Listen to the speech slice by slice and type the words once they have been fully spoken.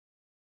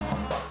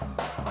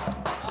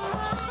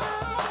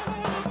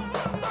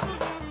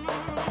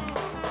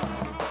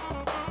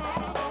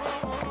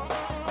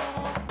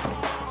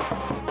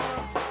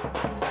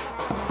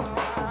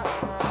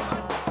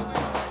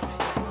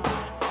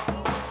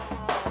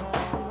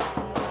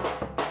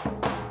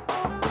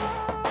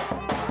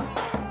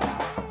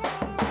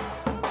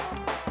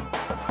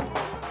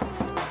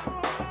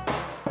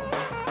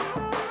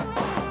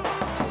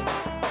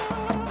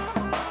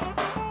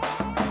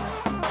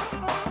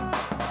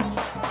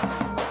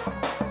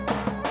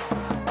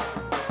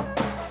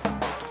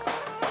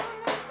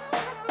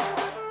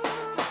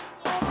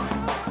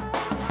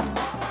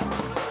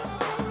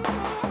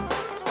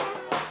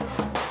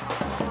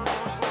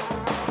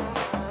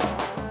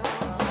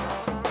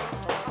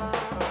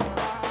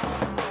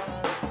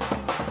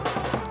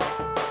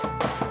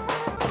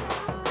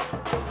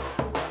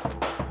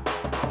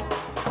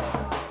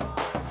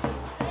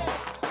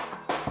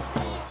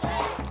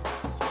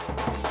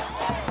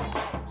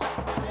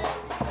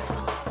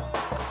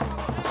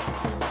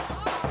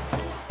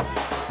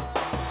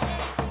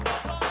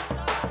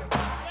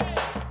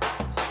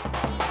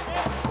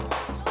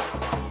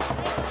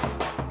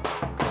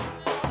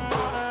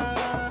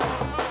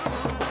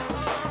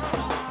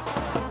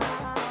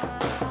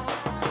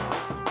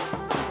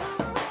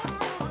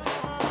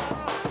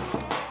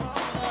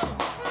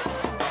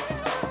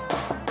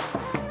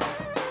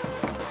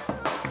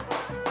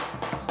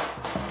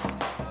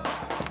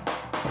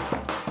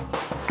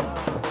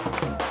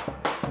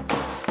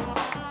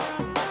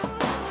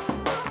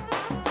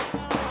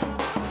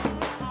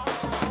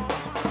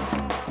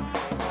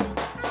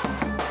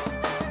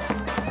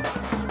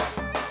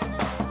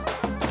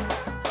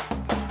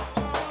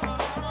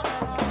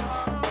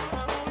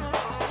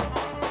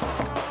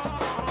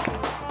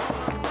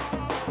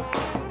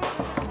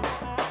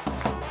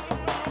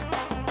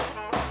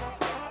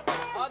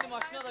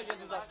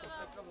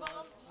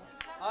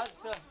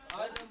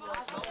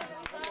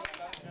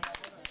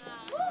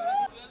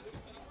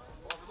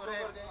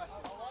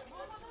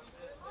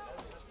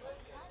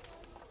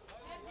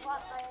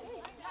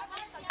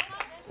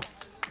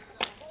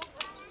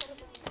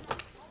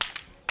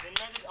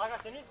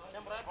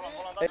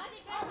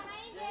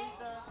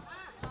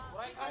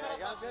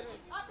Aydacan servin.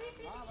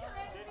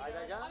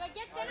 Aydacan. Ama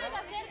git sen de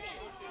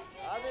servin.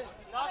 Hadi.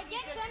 Ama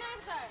git sen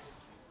artık.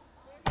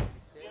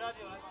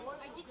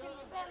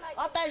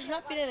 Hatta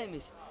şuna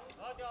pirenemiş.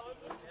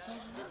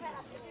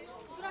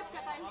 Surat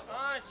katayım.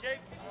 Ha çek.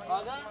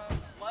 Aga,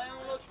 bayan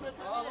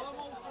ulaşmeti.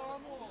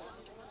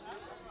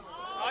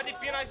 Hadi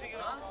pinay sige.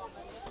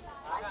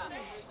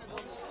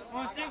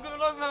 Musik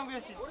vlog nam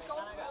gesin.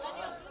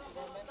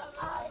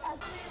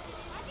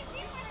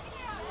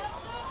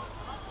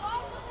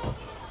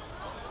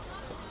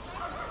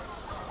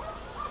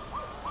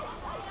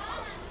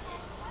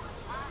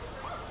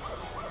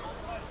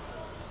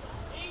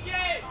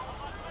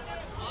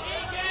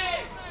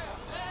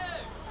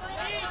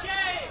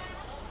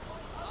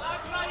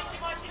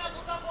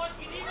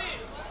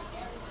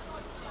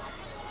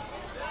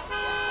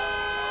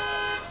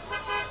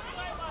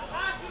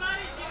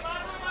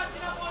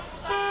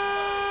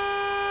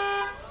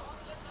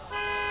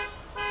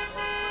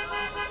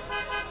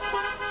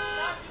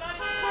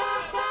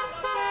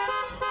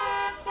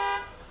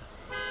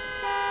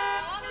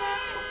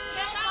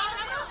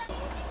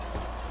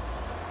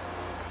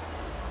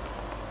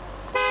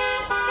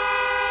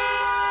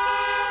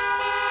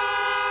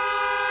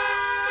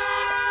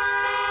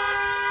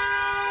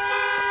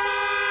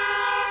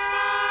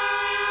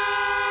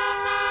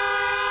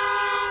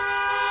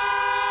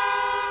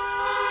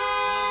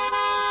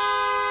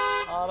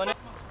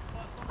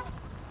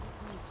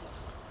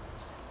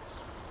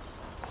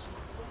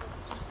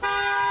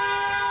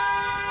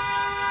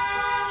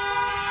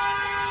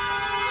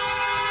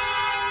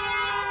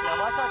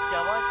 Yavaş aç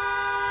yavaş.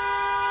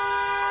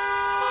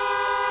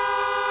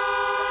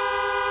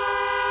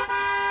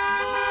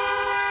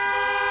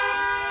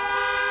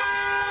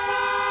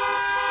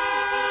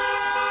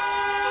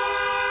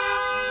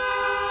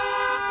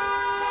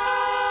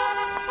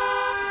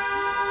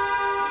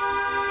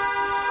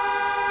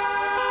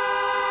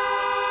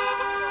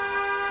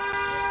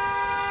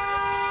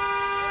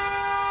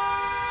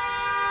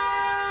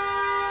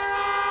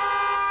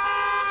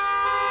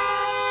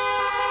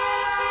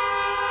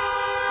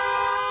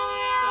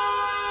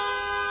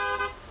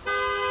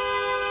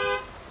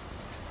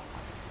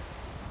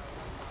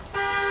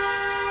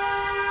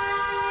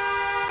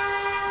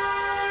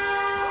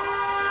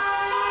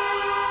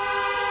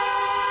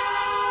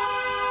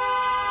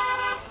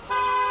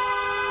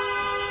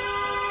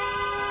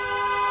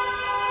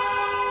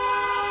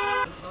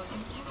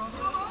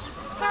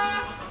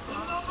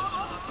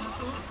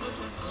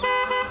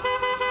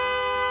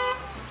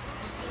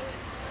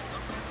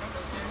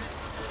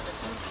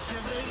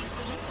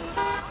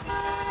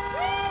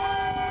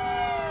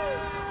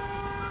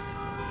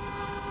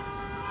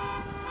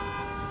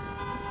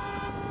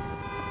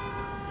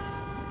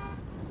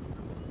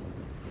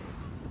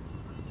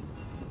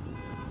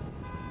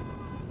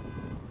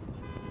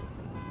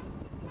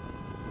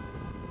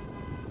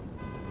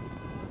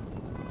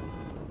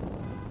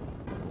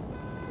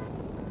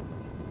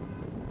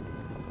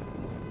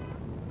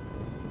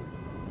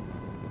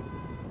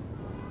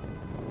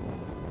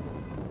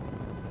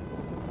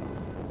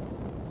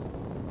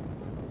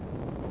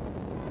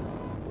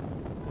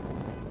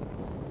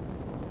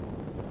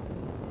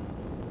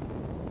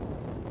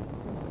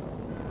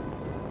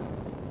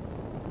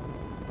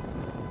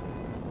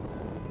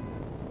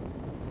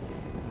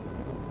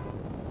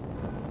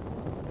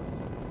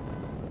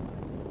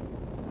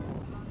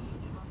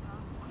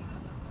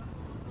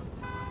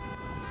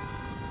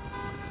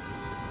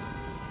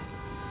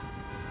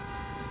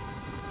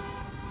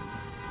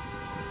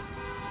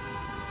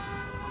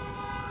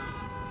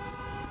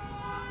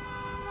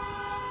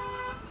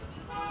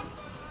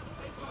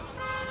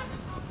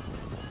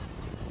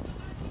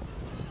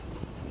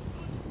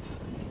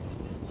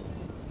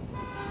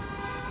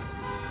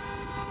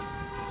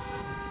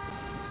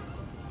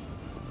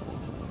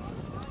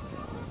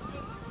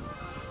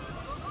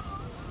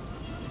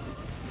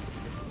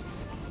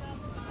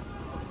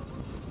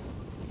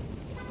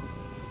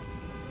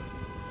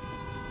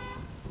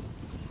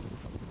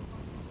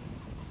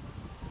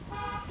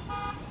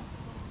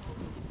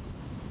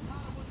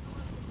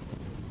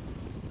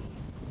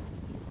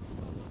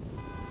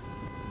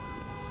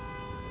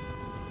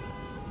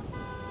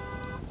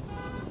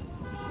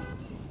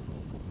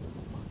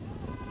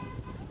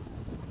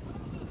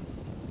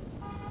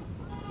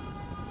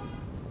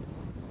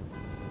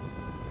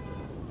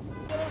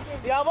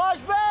 Yavaş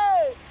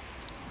be!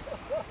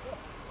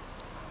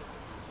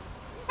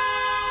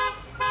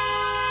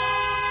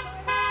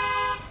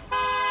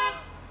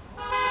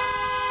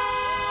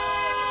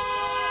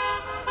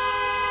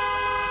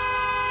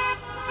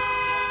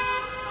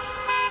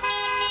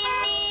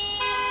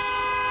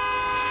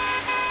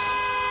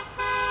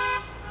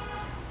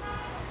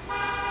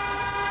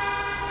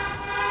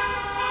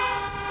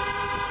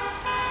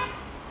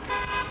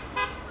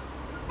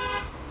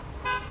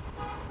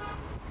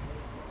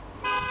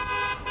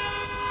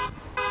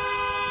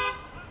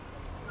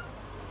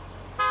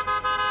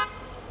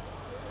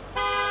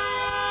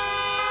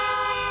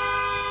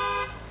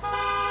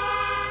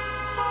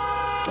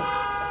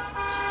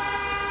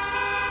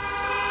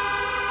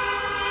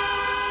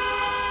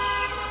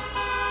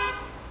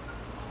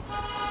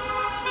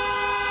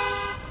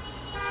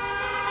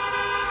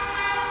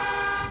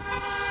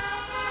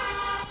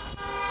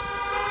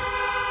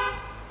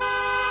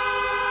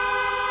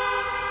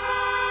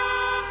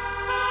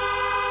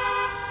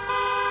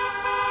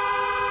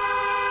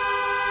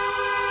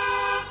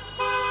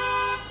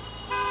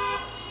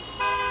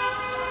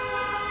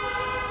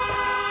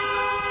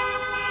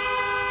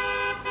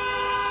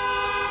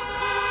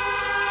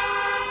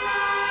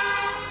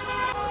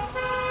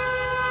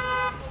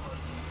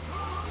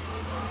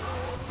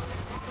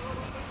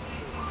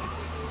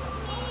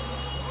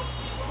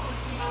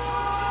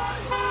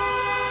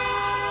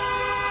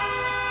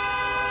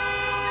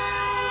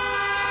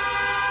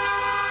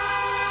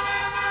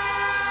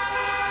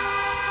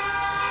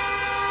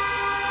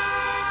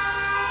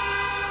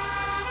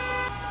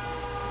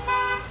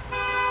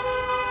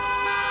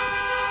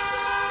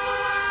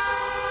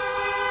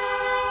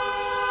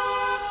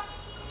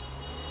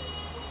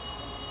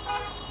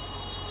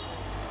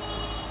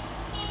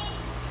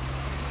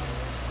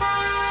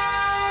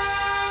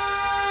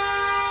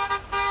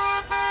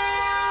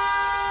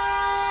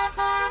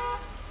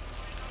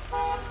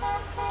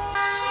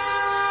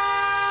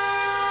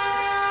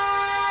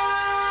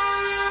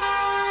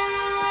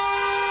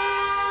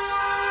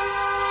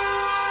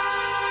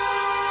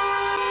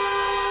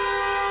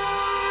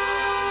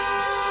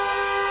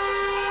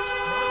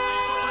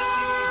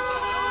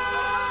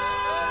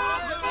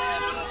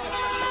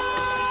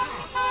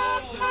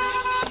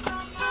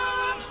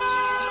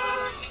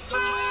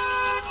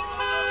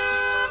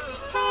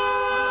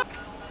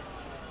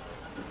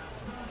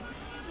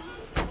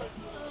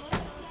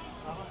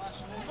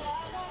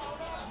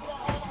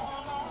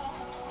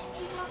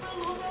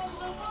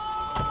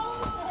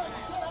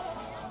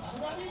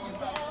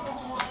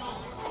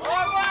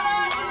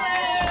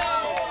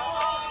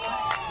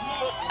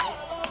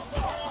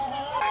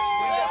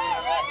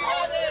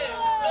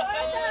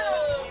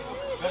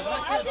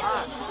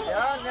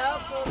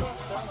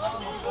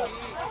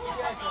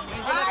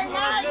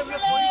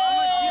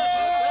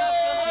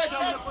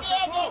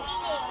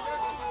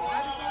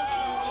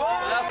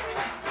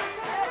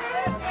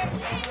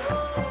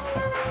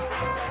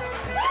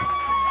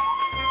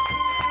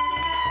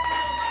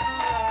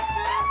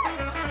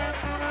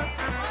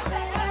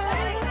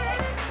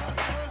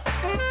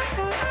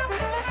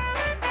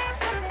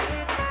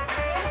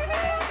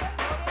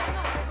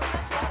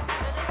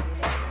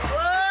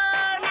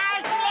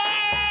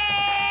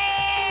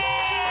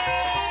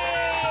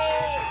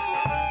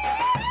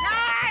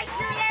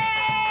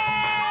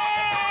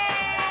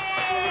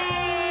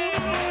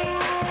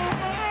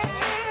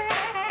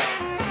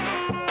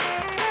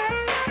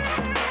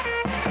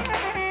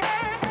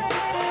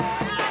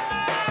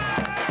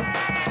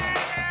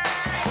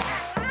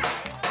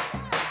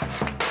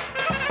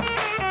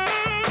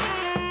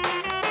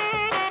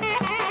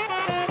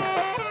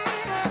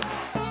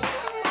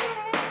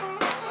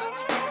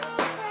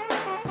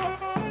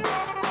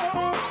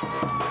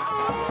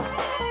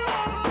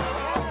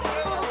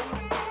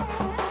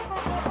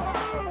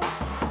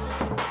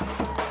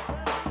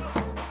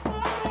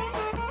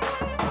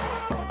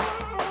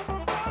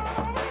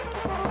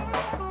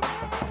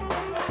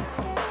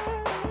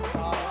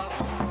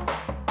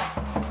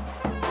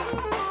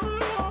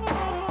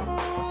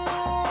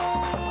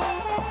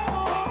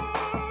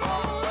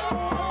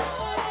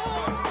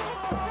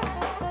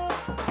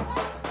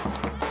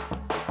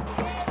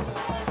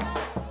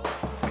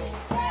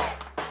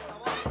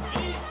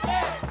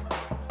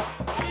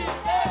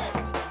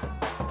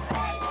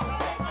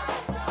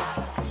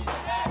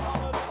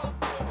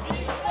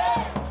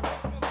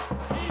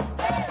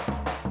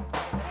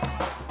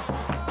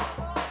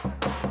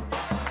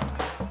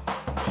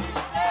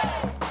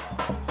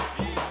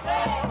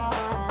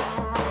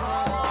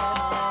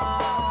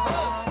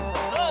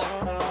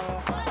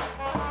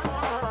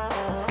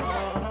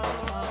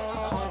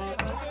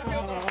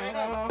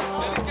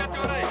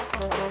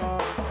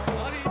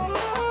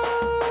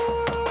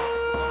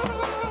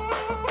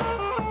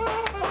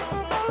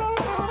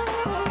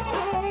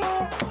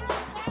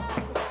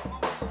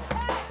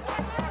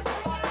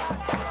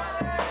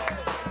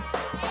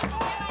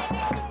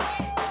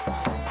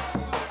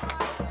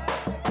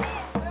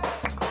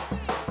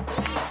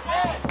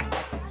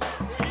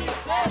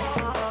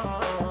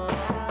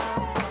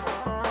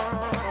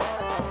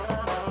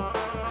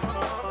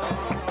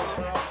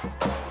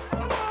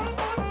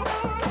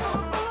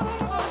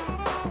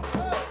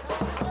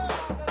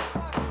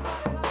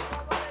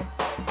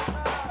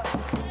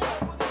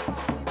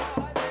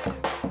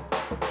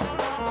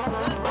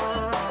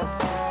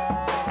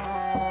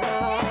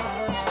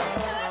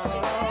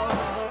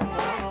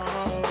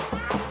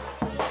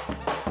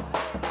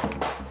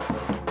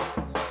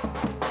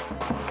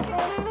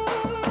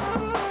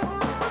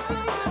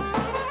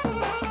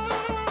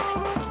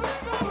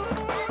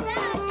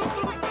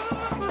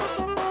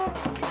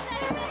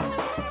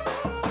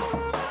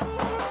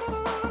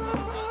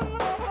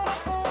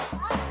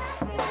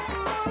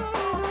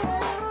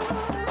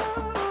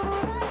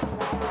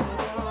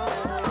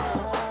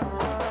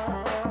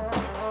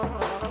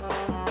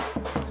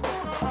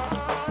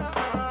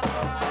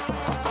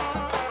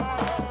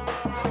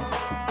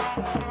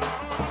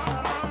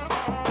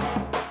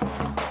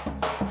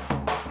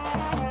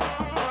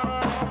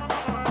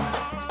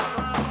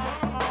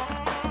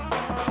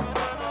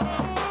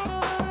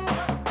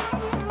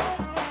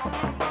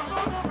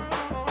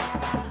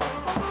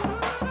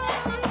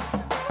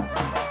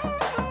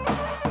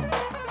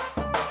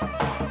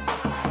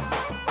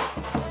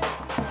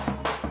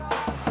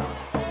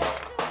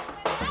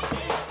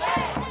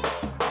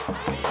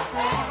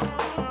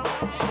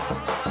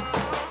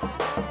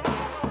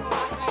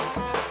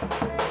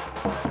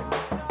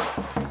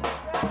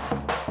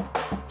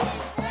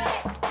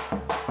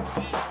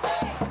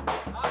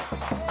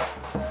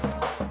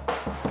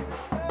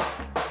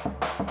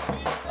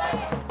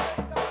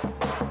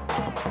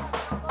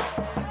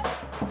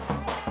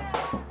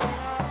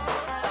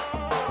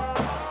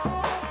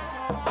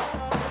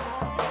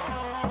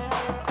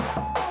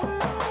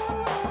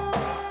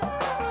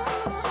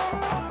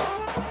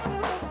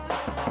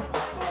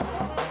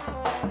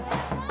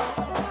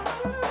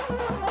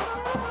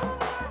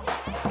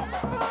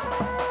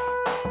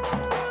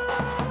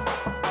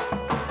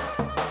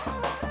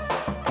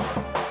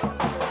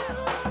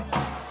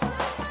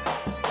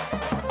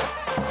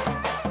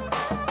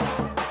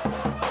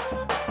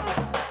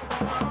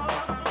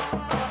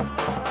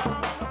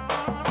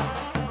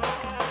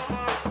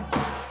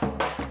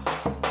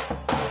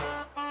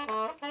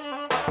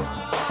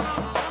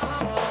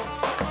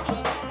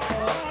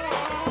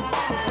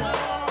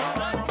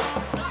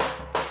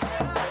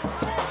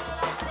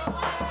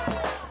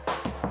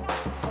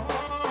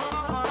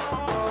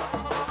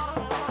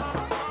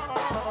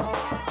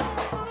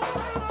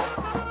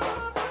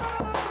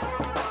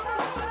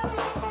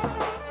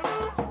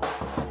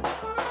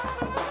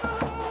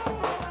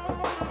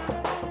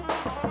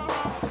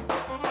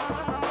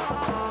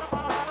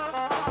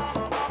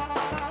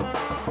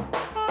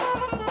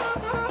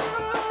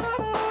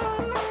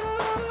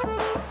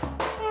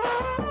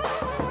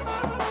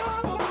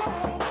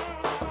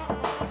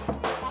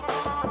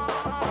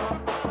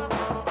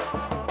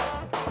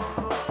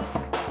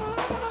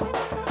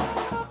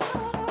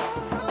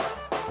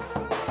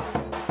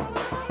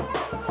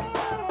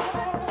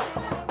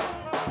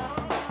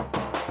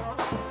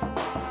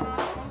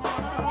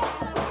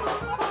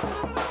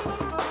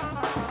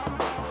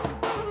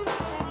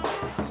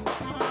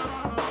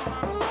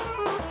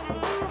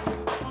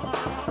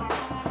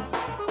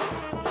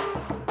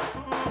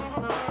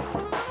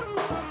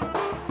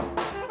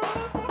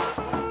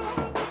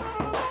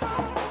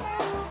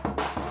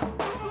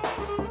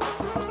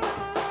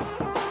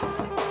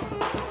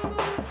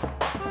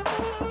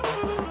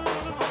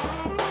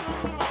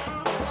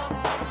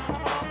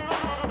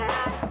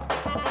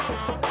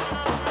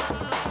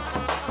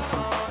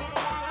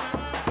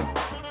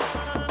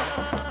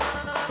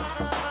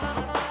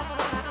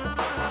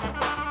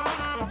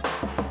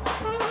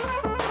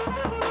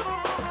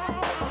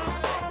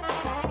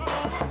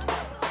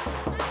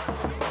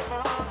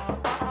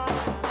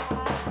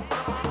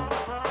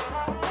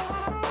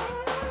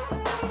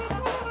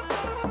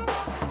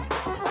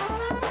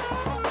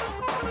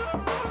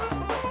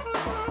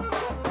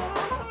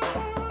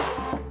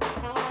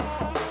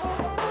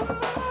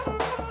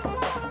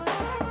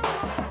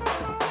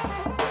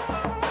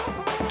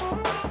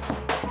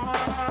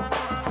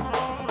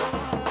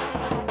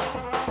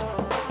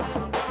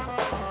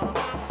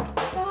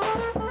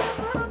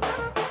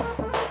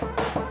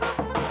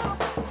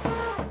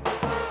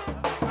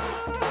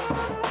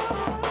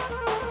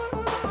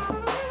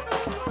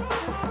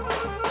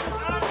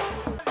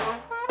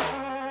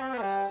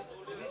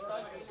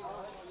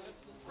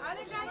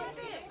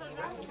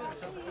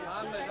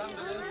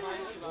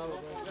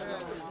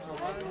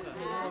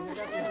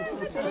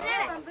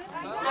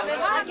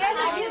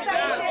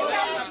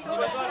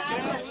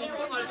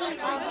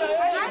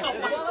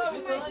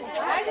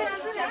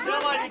 Cea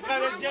mai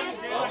dikkat edeceğim.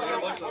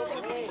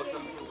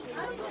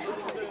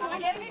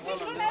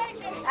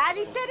 Hadi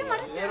içeri mi?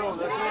 Nere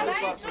olur?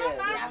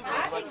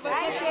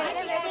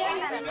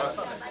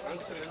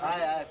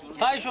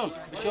 Tayşun,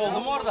 bir şey oldu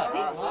mu orada?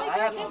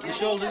 Bir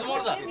şey oldu mu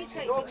orada?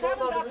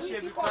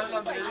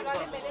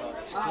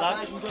 Çıktılar.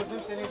 Ben şimdi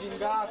gördüm seni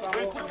dinga.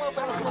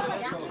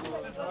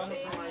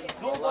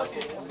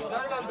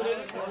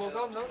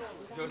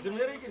 Gördüm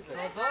nereye gitti?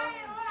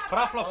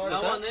 Prafla.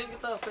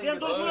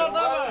 Sen dursun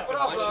orada mı?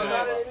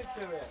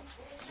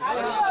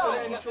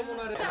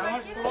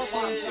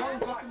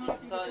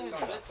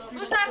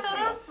 Nu știu,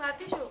 Arturo,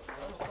 Matișu.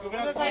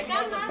 Să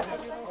calma.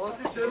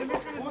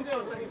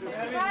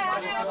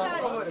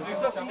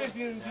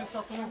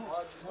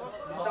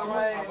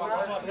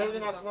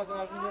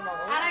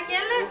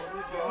 Aracheles?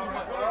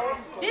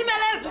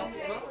 Dimele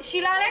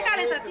și la ale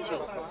care s-a Tișu.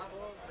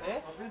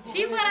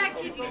 Și fără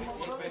accident.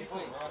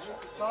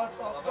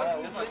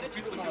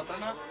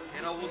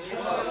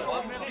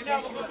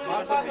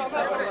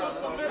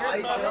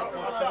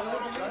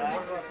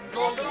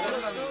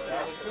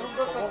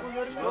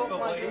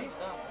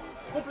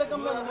 Cum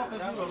plecăm la pe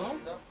birou, nu?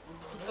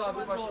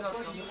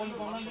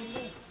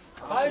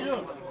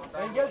 Tayşun,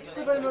 ben gel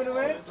çıktı benim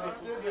önüme.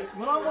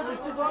 Yunan bozu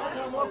işte doğada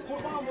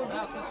kurban bozu.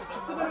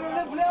 Çıktı benim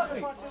önüme bu ne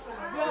yapayım?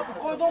 Bu ne yapayım?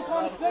 Koydum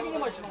falan üstüne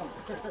gideyim açın.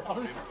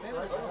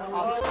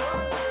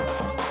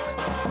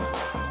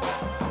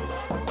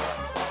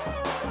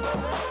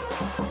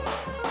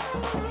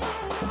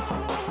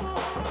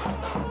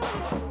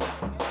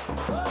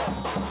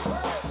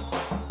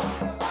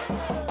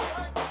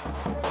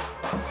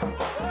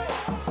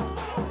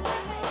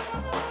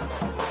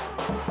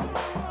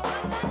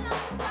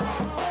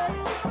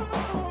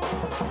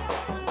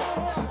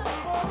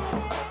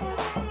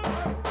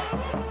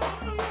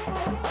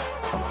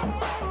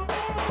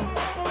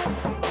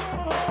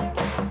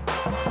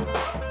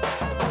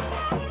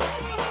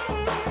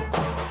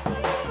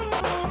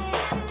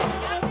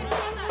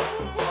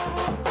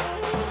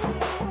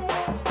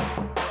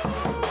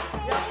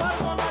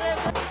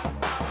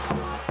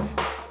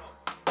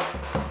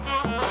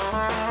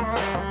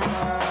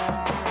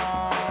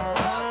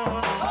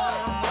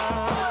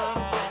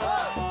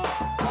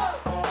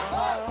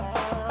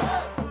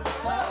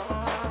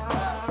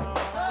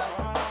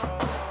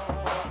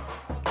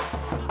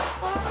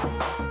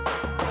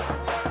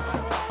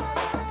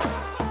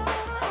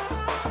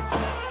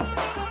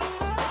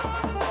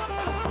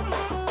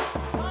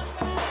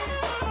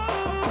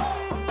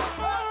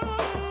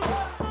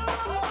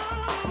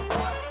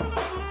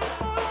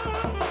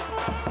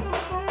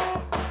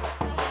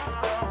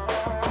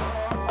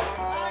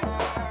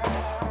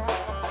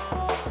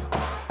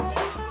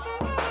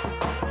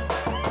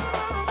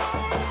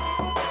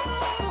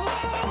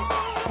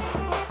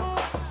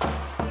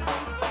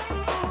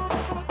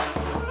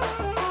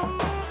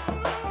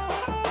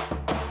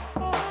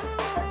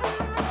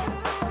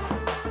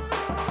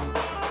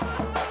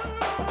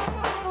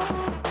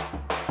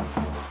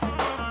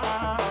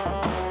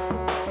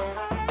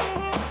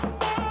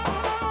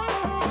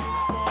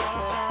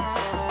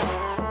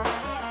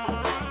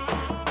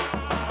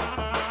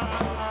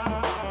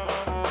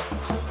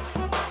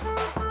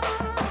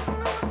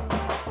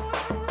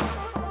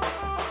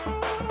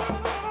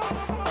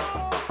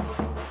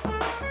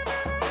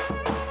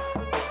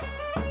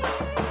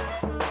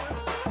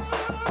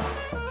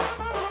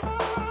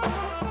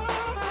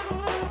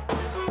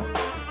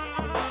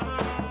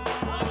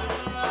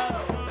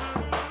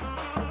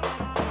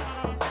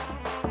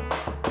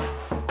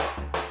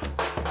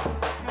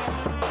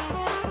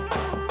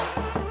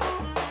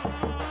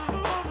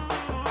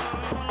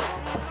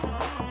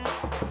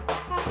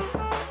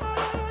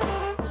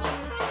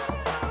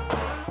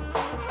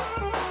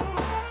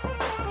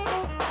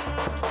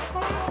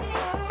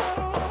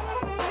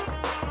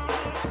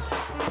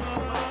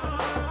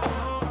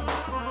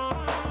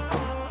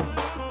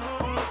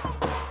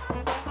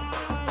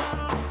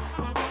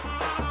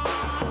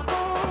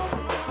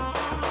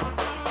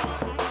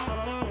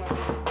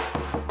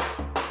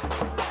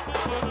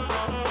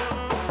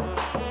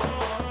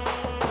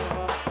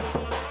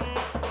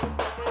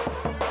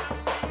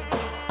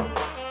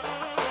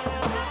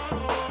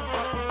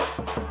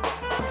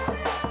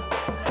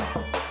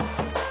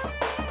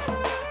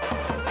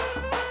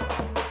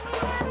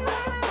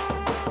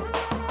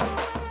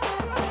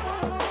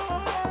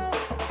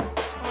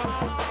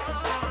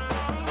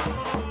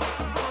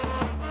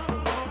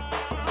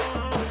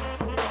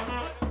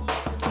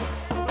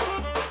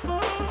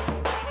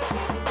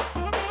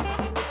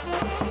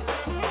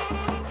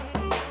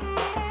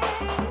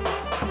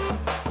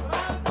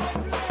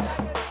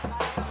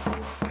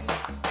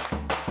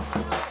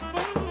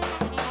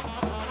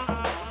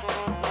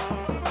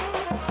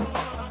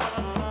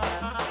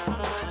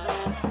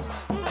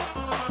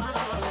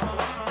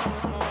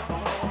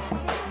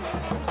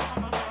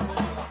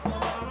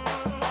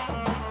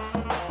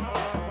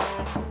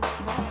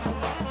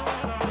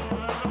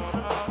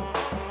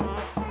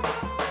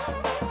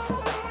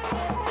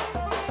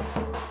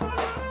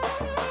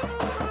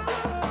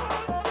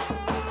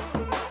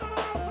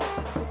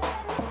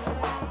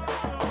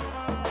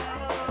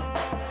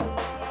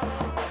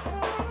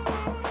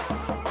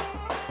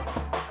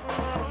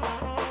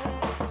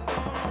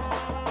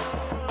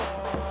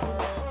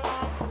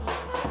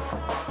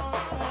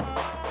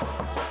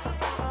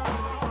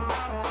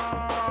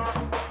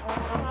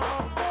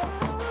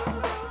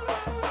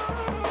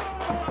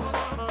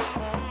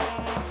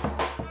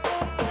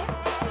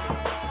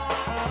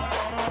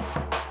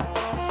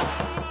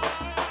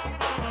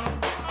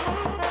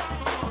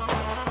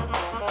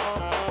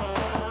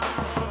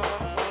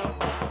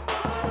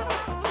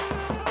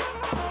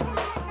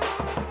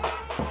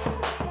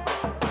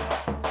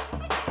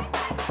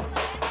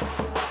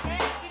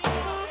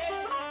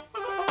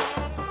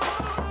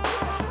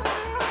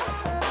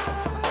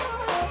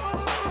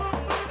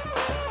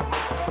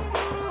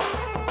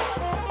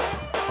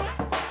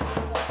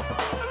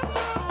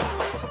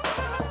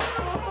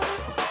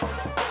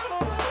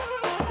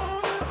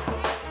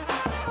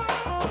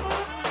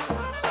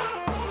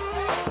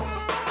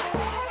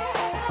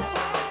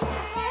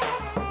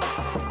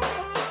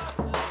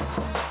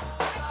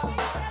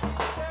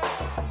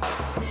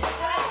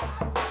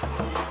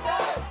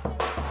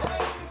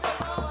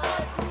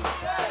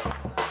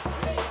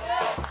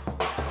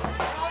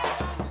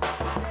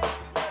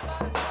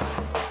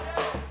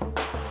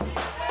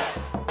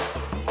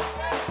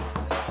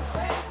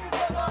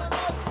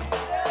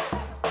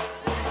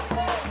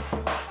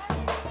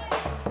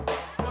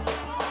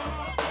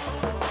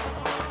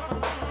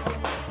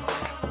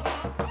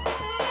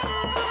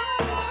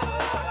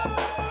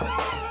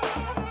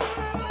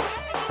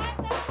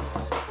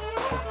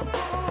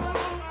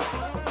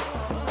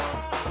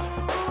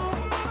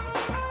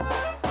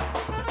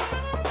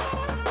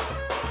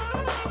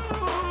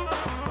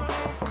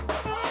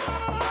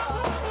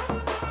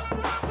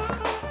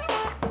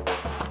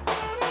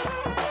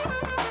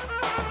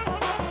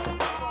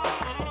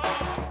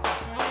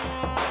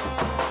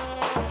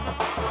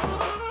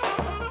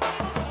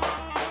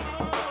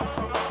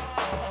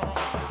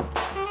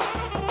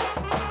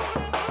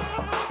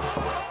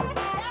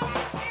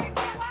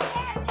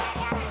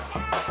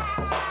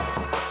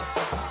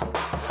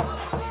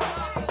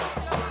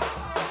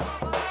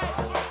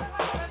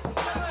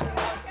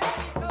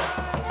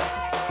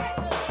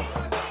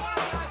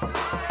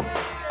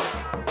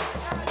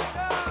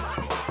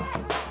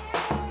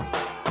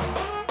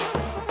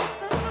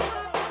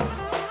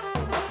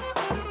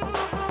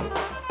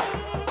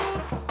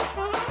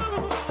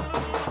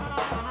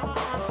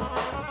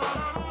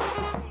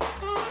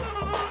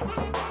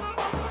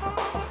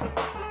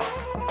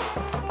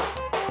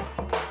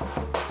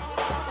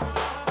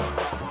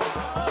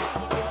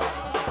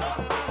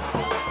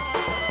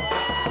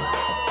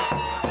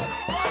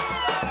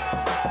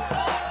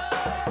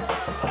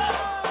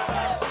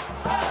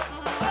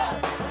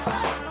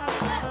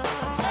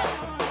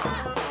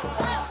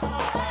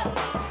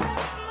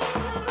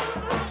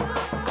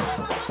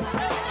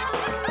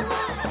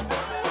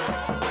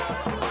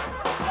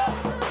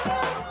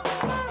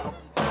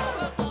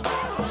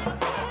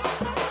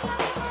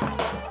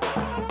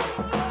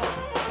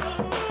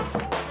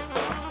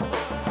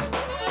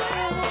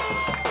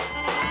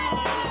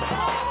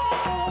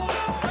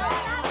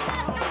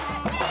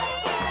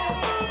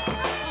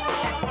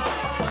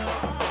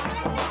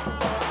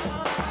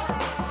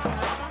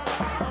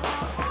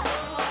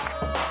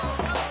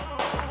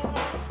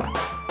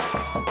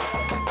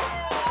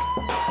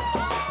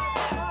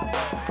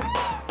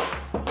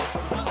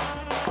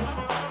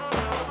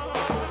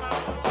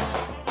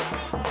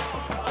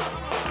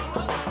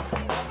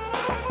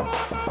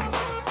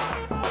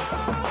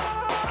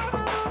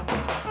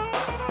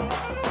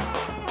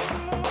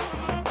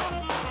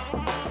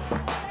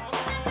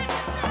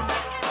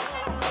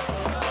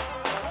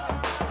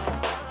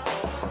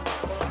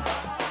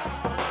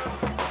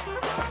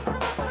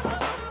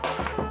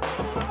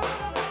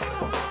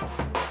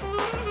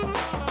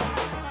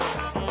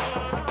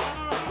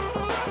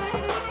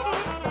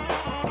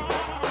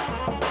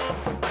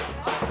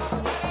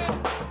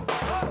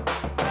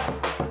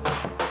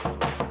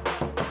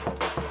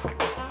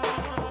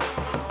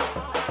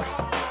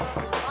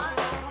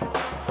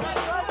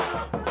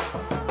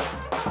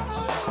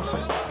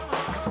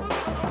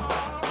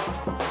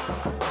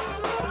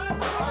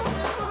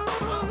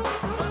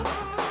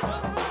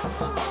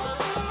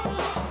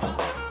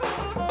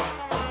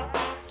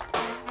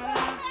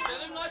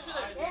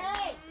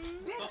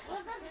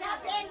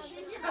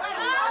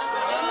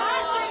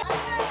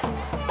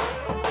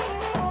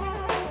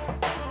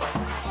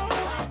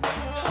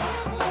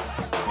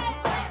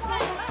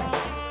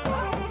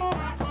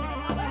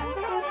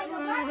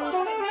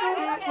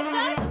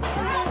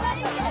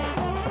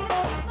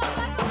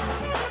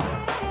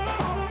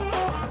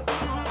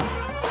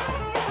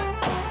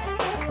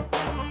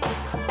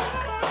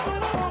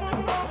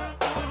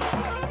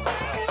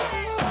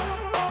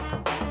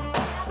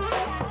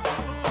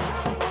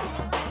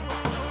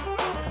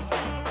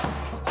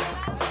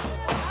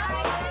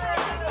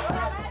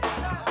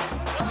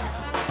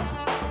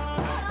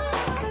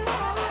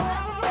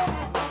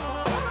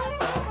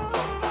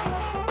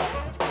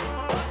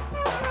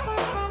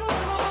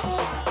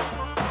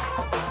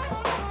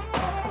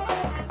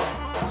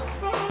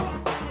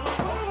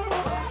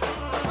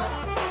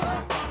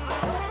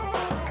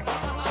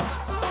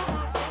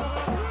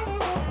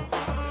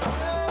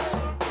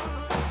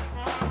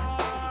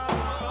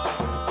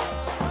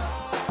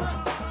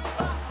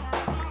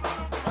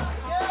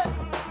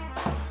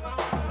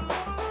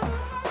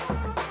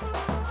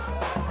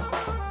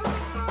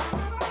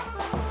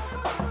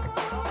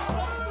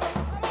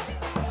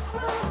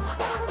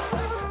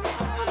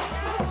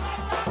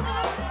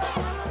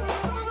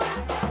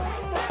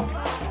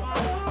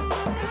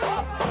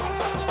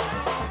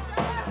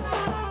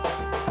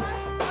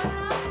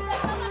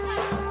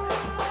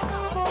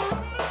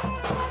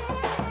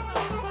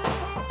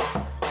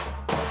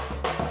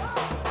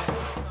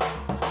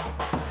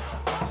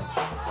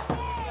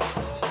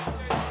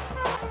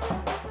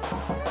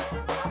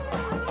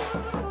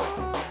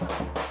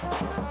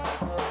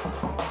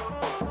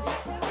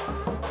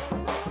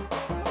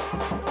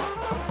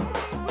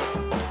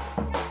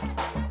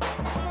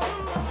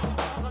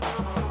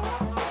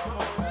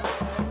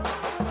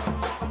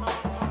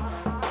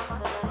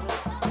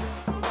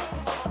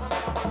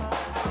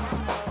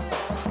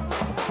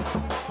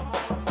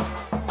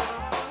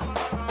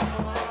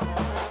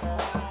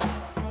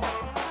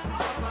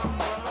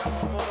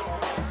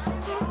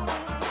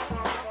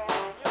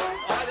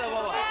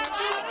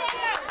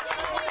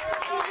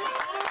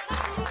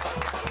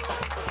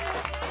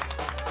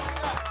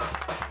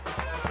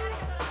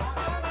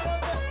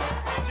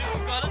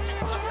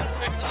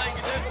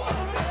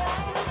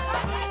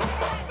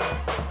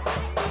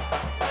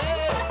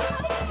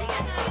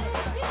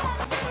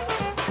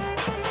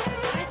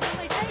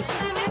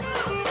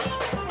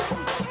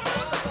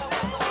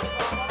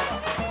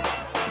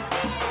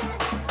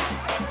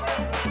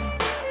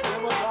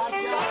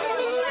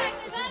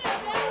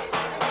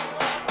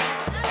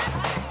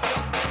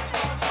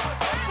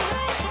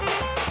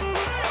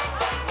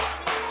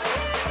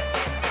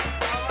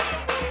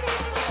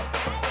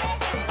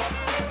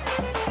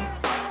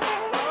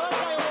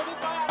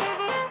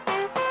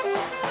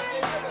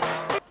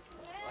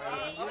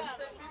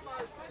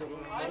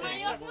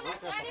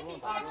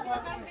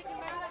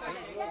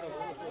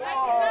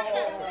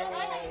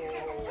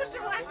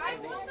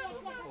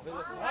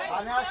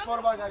 Hani aç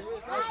por bagajı,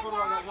 aç por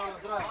bagajı,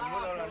 drag.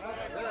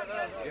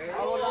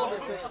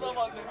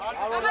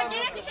 Ama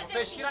gene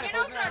düşeceksin,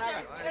 gene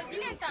oturacağım.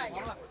 Dilen tay.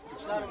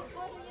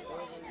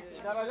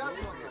 Çıkaracağız mı?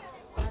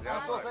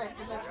 Nasıl olsa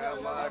hepkinden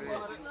çıkaracağız.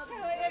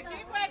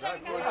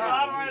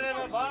 Bağırmayın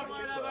eve,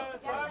 bağırmayın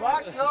eve.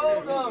 Bak ne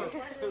oldu?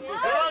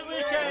 Yok bu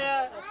işe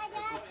ya.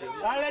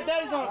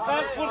 Hallederiz onu.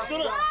 Ben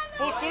fırtınık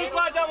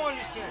koyacağım onun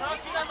üstüne.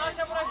 Nasıl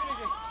aşağı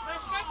bırakabilecek?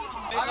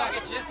 Aga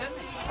geçeceksin sen mi?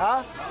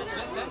 Ha?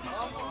 Geçeceksin sen.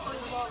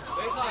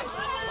 Beyzay,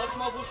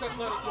 atma bu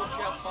uşakları koş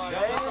yapma.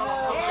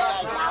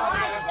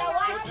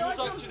 Götümüz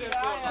akçı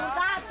defter.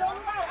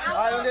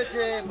 Ay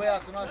öyle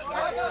bayatın ha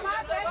şuna.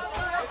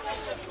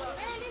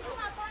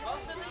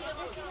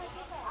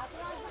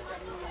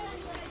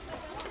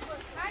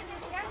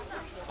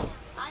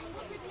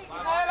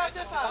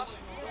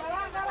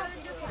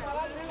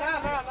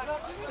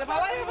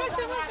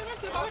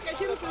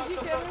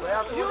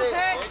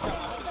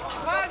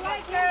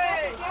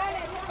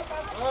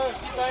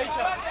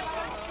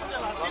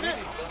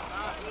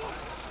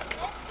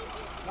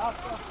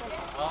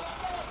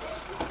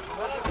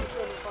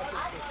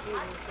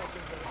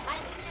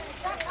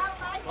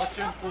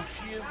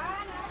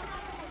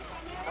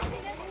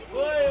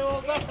 Oi,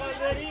 yolda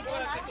saldırıyı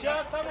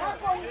bırakacağız tamam.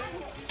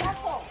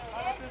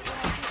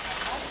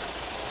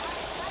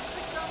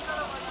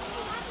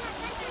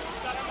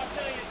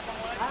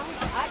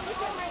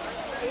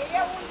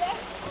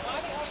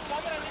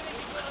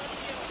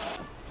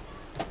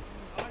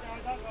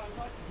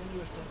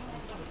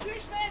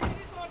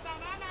 Düşmediniz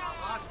oradan ana.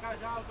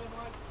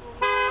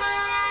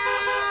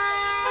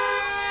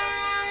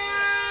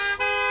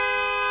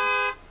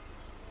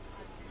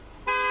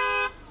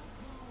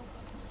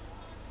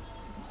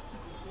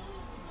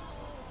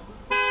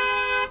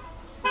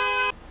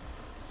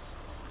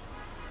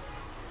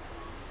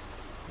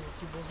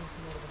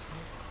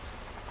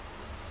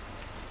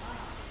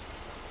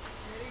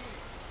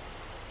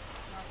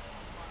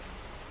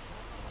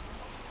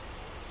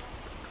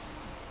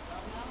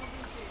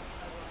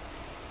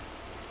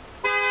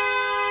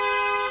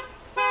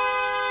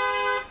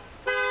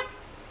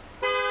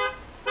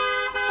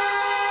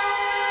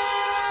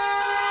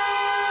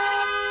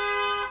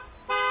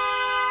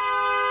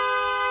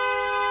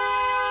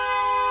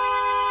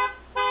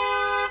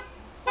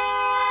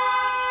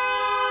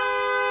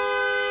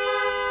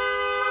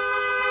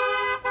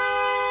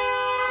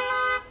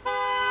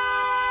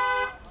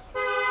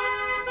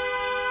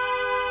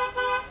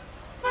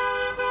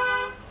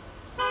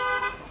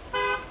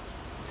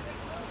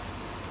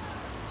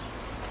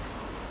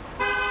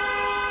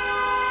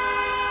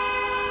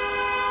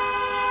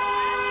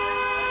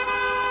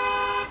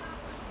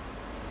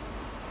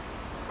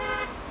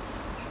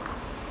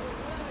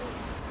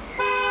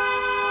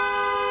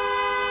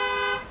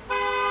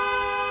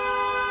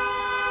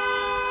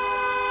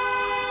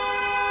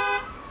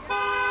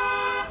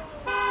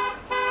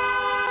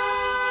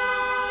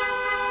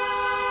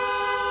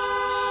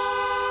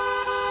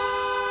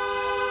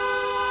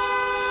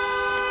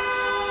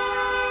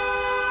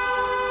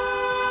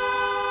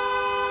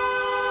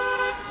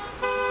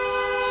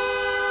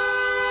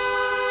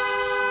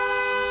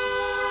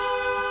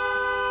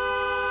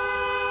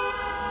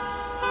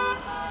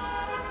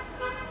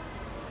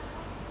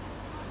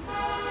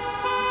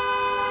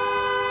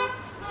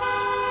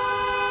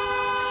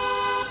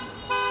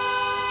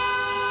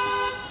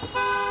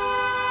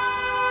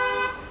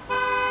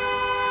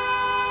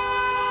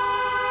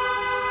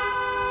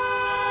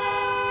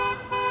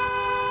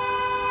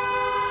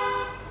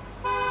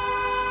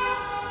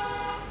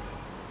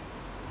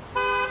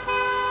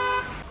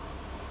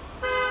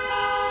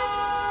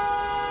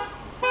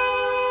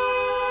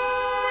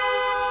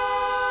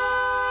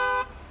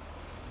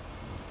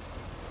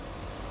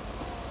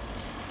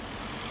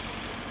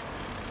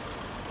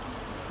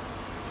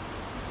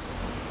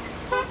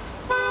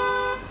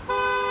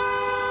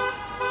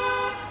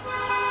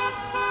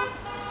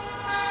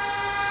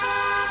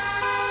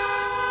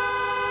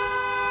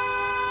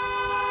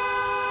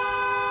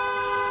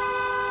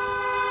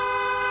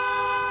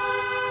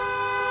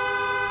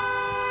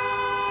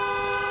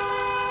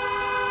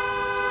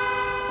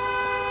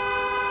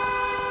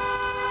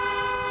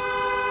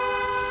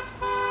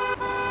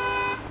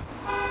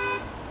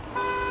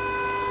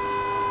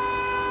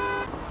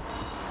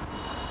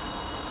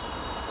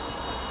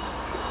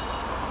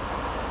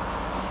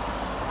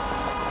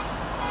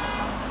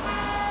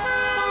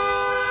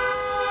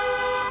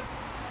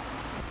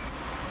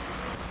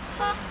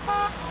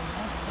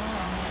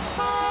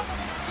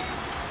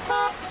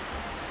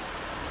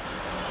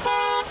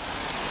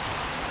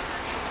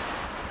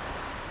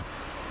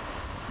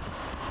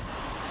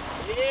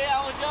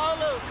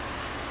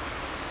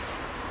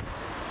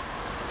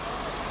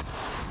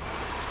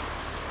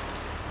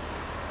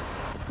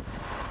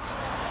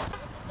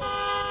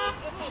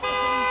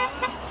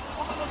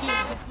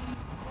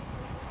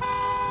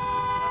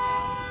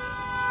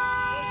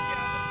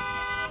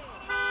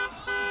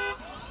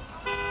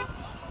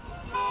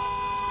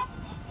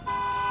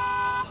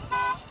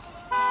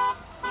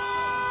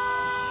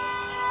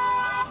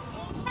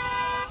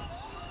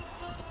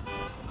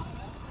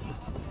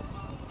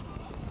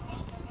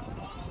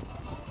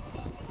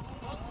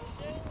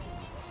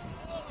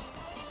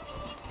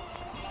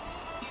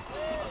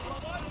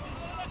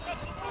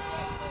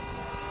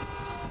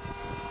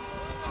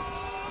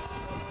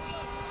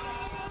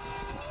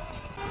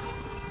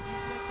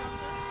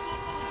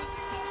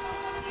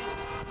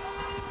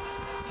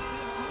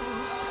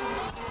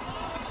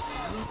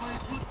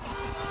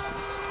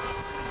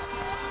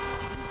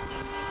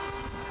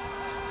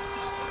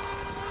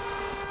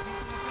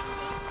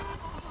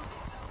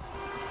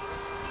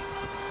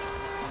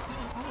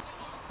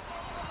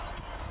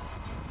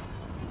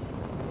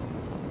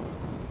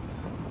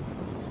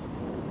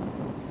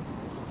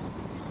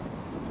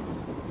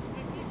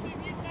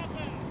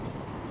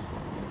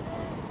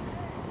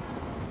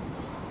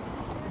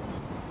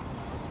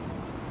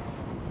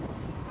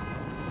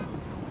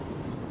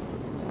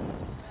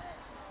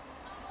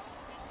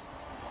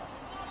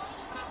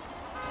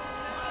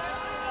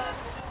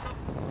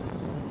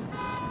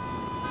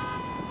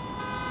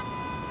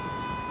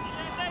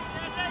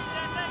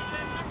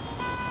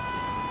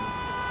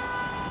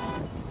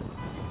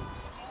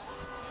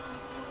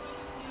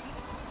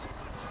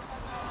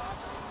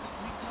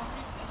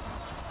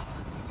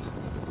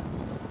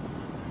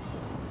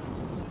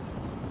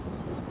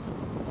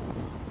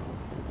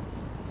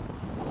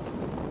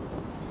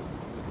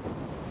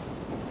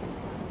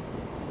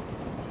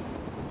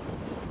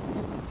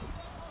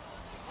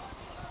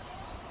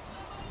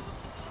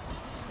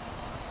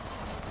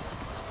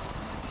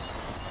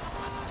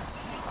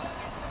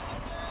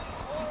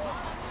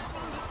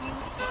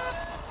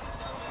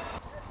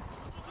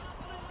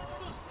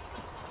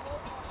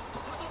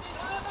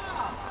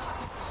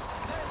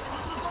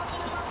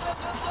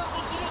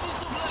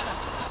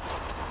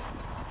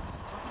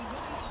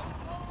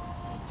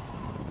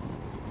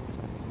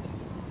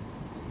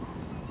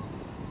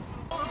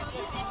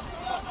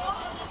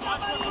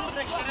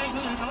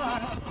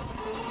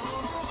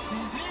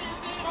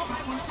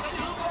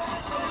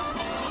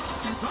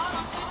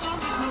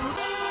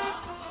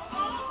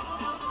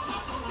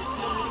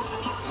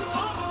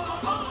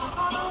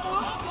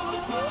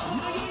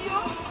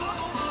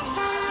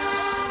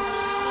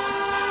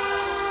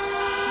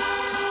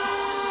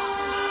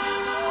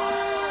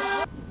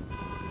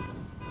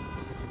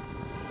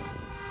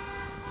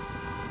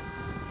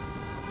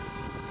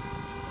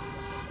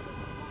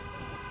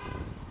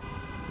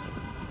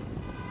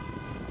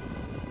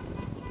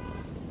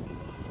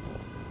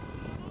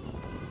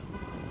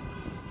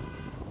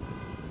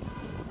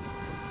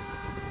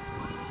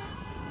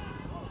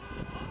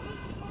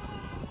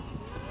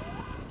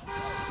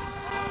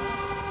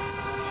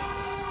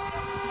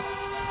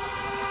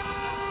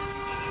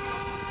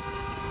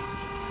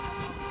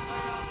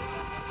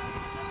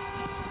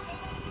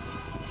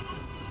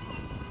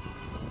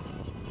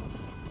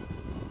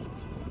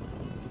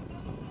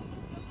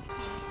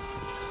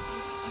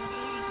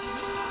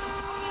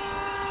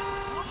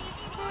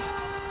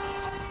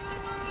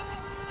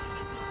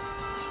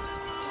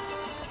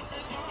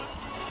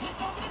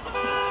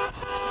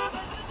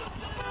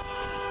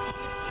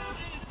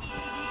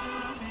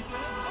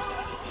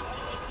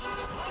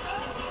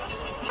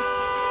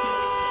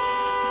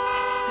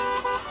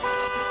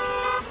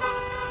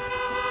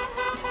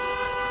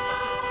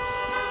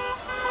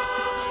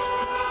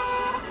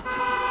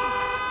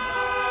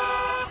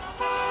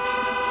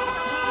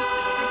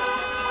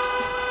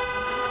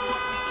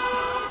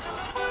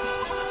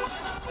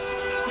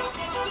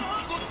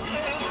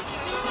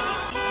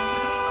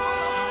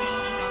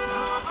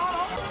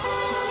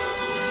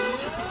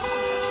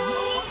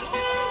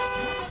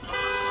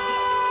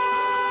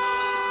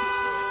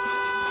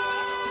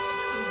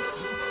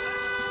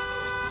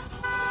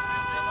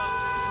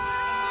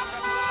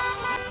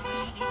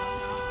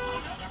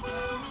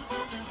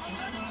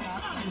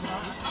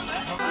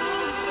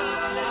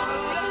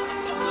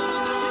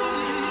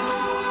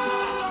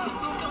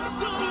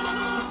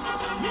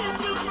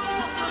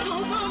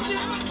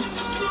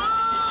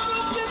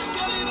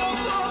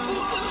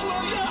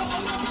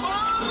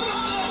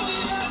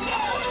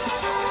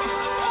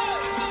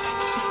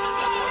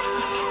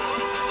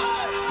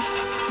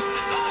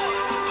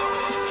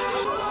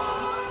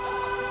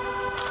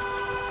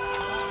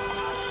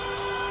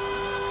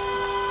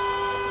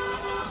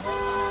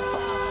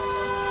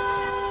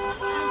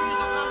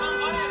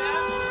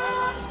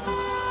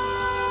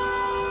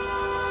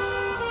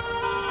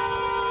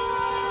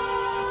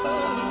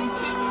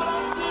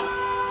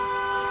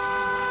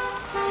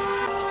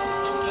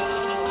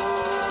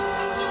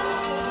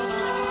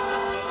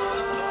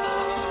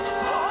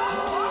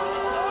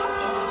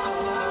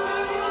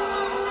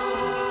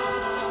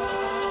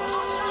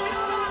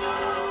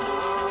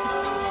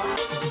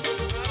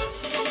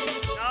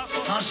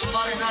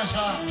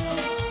 aşağı.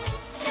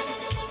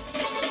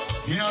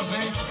 Biraz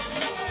Bey.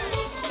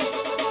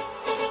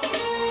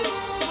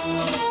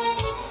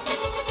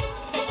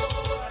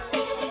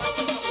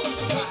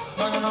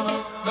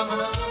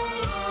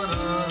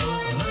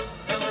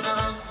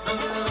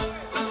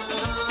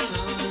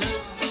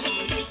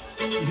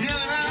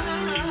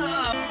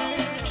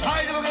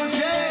 Haydi bakalım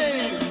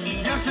şey.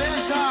 Yaşa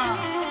yaşa.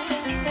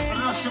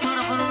 Nasıl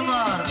marafonun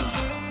var.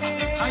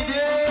 Haydi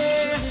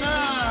yaşa.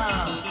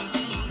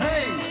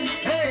 Hey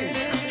hey.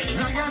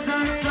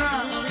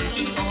 Ragatata.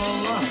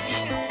 Allah.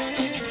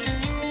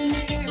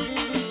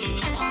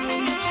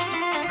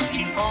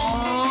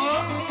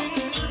 Oh.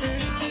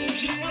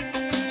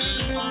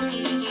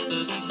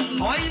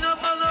 Oyna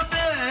bana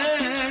be.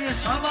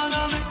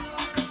 Sabana be.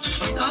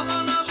 Oyna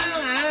bana be.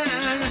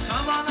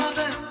 Sabana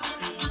be.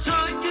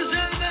 Çok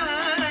güzel be.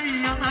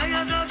 Yana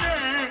yana be.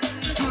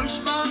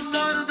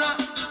 Düşmanlar da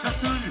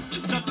çatır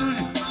çatır.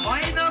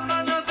 Oyna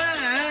bana be.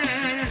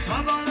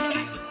 Sabana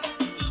be.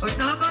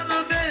 Oyna bana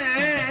be.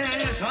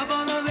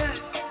 Sabana be.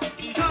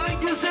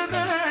 Çok güzel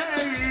be.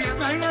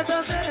 Yana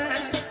yana be.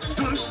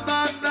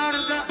 Düşmanlar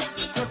da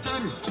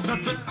çatır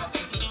çatır.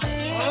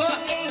 Oh.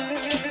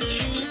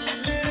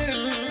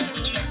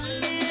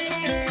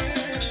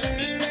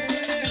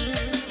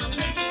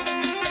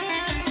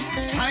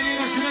 Haydi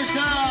nasıl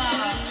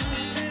aşağı.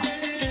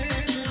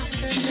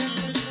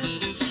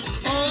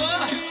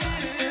 Oh.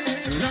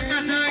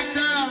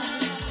 Rakatayta.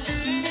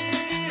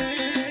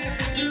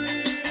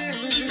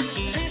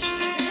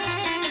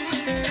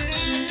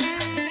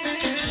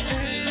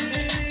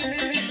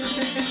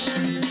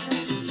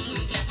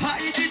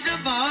 Haydi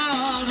cama,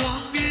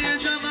 rombiye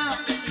cama.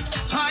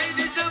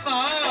 Haydi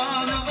cama,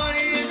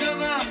 romariye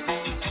cama.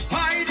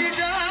 Haydi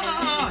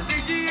cama,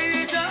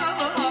 neciye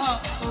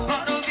cama.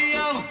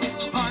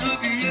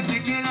 Baro biye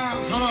pekina.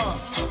 Solo.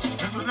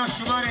 Endur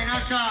nasıl var en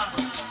aşağı.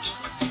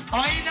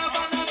 Ayna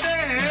bana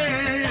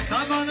be,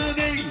 sabana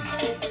be.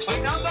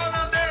 Ayna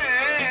bana be,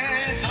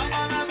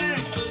 sabana be.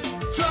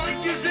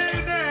 Çok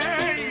güzel be,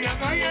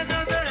 yana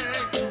yana be.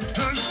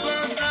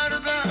 Düşmanlar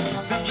da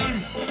çatır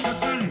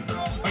çatır.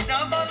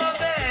 Ayna bana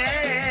be,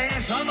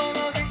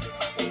 sabana be.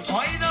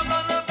 Ayna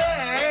bana be,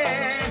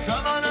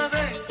 sabana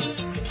be.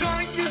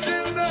 Çok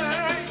güzel be,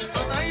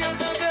 yana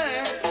yana be.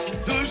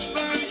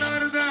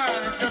 Düşmanlar da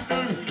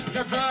çatır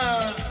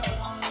çatır.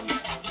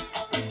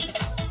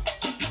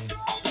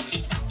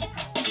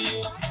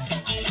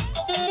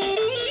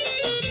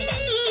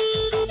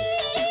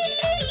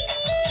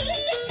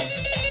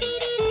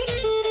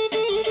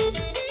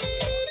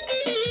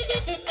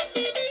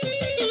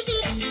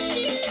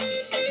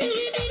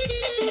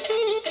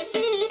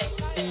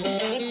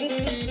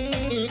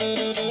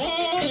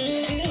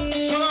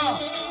 Sola.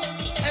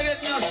 Evet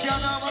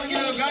Nasyan Aman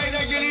geliyor.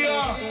 Gayda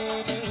geliyor.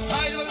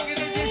 Haydi bakalım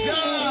gideceğiz ya.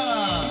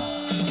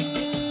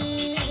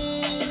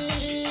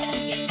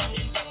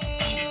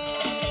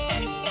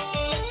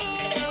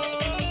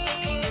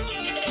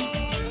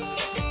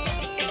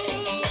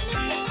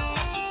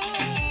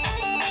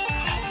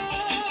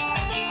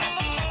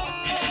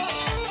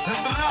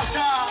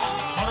 Nasya.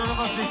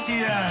 Paranımız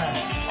istiyor.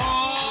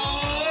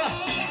 Oh.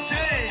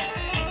 Şey.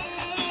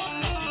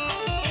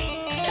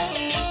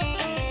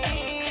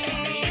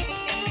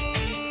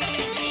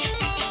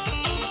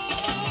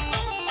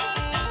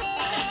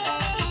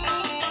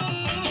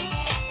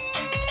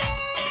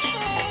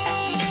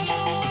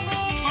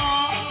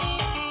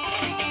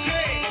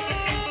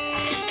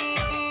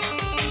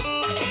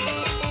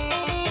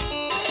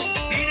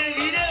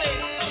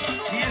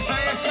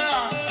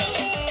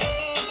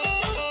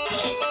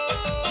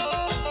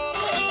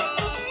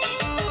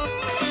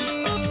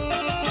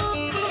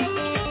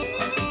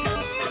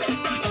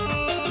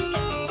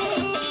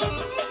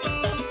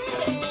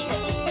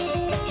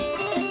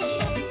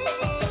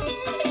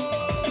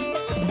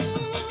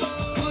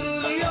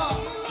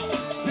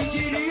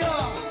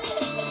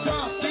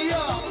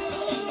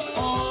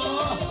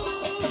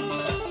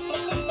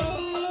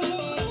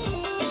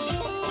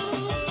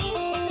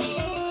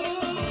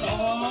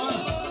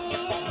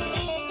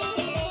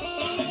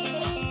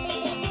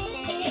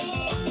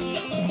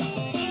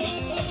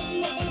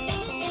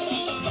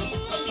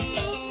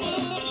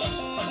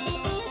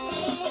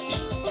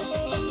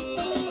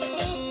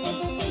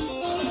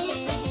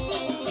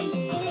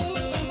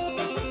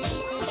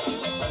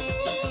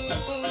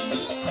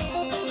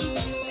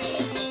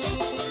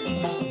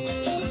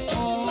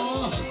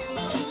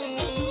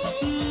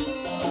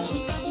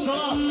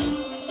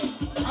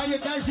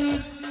 Haydi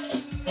tersin.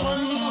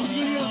 Parana bas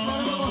geliyor.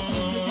 Parana bas.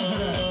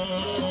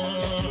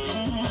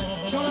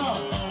 Sonra.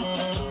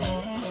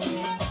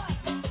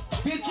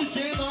 Bir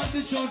çiçeği var,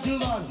 bir çocuğu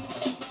var.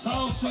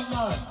 Sağ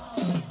olsunlar.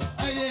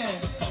 Haydi.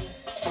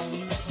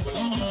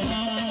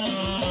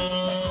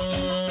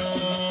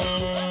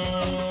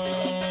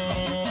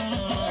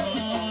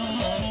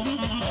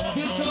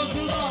 Bir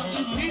çocuğu var.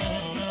 Bir.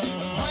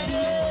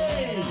 Haydi.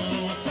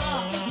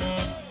 Sağ.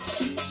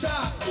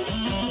 Sağ.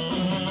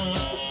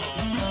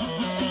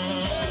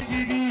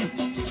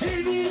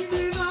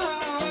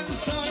 Evimden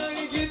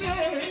saray gibi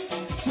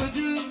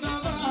çocuğum da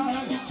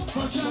var.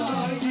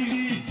 Koşar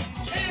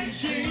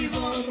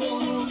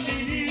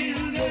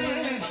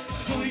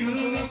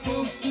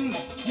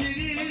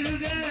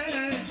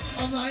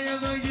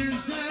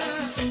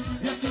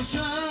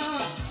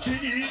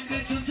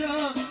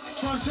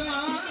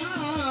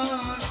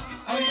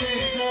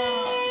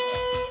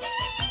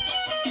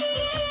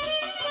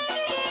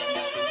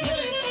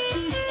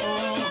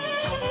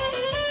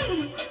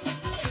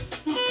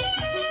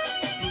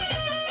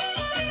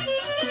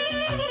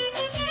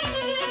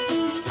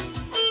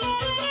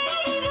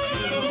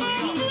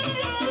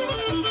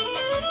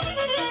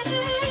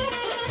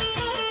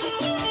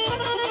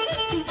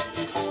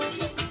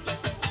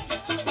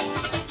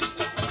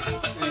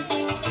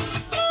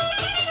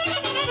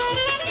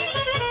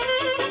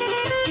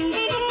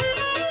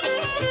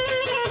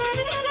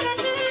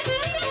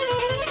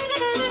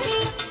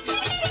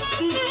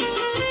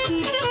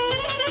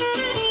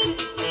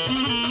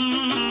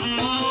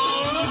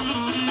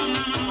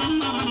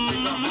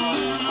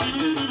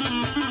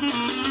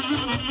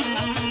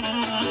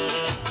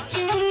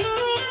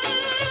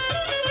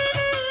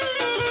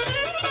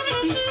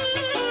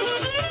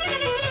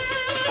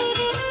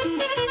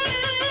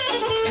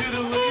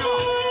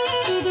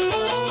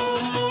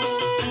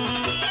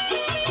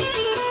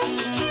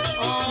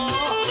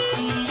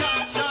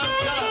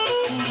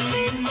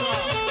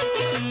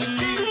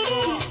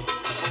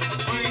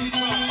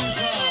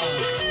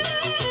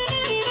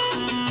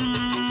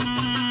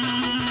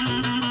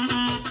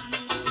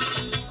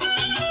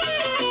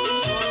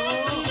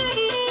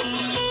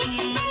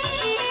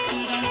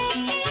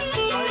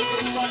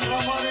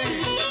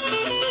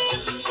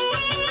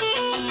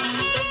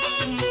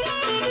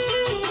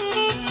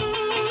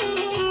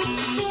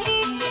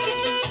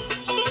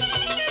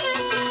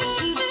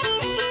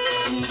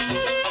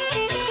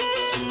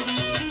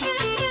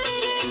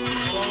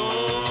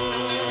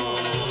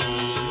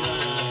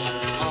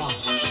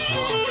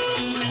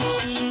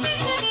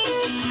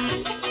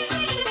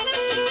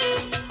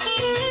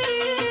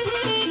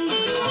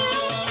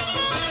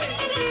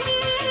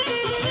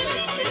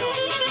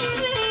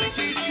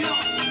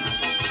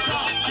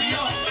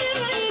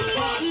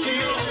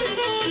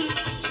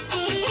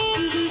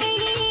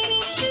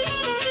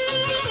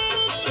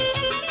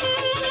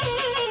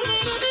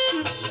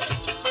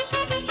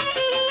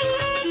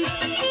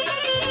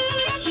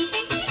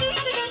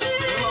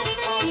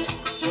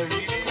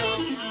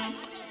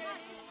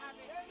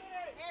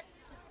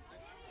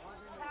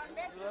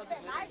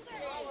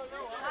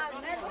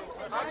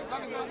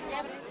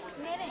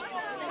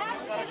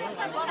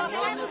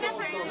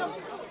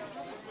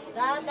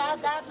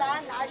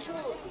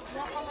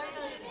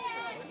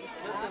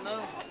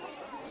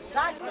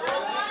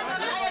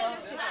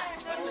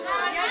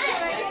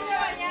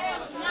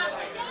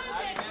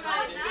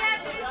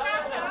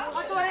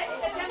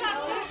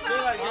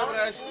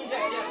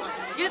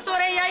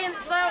Gitore ia în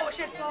stau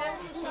și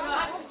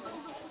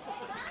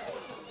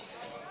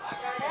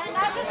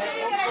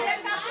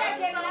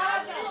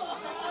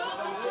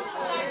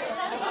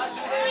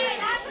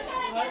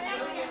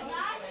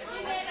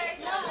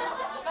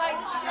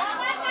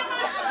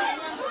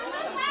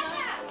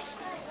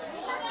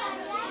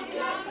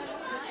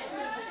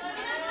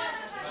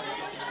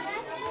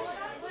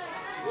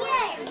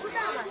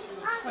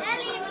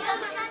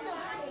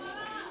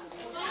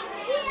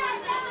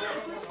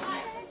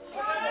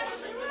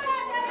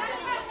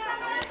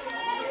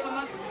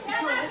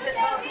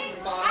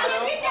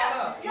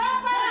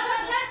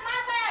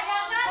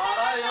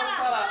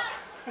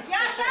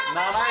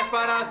Nanay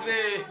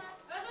Farazvi.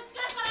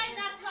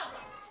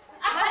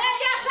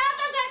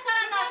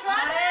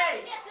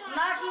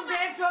 Nașul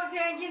benim çok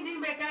zengin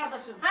değil be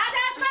kardeşim. Hadi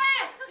aç bana.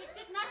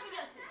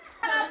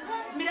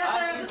 Biraz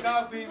Açın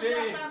kapıyı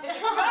bey.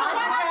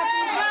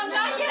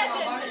 camdan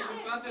gelecek.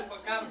 Scoate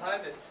păcar,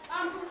 haide.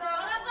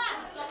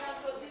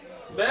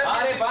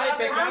 Hadi bai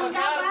pe Am dat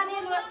car.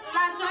 banii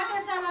la soacră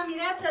sau la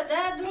mireasă,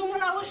 dă drumul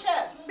la ușă.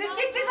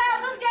 Birticti s-au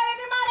dus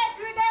geleni mare,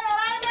 cuide,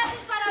 orare, mi-a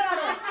zis paralor.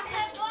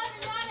 2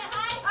 milioane,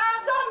 hai! Am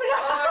 2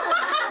 milioane!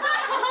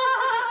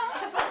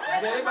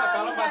 Gelin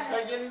bakalım başka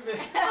gelin de.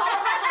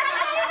 Başka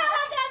gelin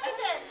alacak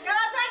bize.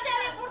 Kalacak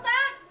gelin burada.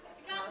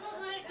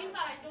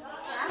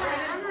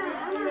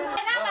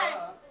 Ne var?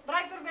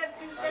 Bırak dur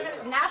versin.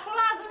 Naşu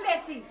lazım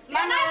versin.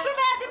 Ne naşu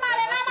verdi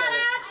mare, ne mare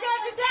aç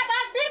gözü de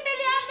bak 1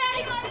 milyon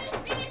veriyor.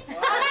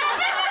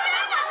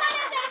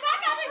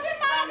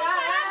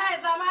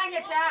 Zaman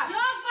geç ha.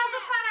 Yok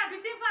bozuk para,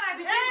 bütün para,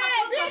 bütün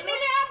Hey, 1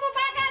 milyon bu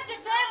bagajcık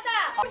Sevda.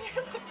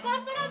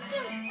 Kostun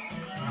olsun.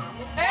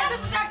 Evde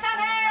sıcaktan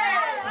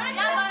hey.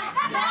 Ya bari.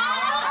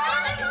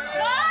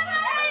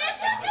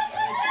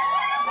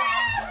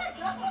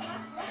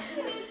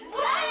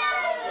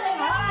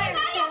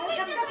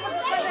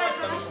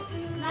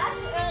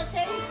 Naş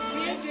şey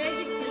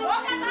büyüğe gitsin. O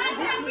kadar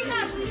tembih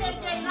naşu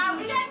şey.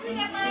 Alacak bir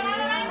de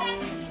paraları ver.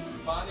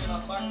 Bani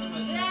la soacră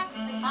mea.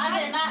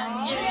 Hadi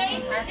na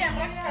gelin. Hadi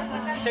bırak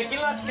çıkarsın. Çekil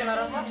lan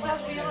kenara.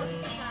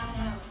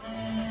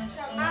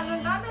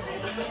 Alnından mı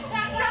dedi?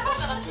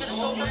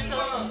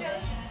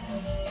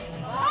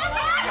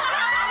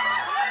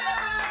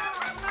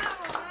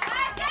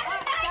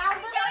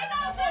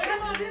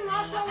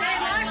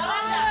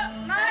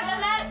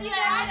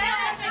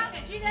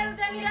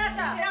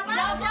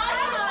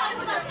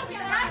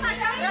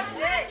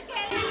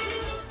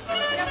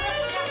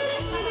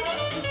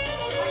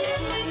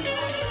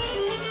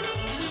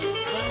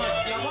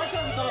 Yavaş. Yavaş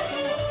ol kalktın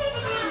mı?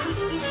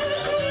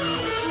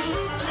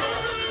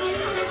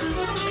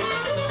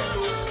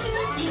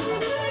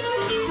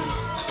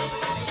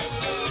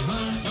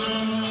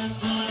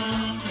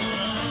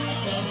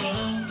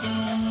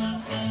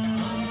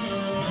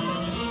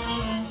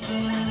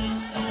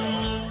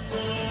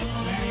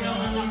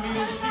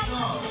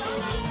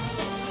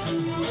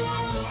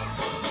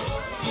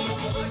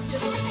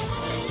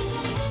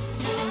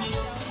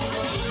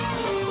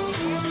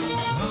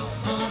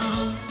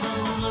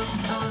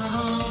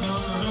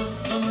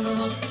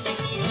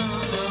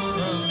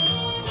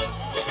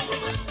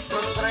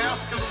 Să-ți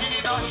trăiască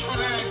finii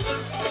nașule.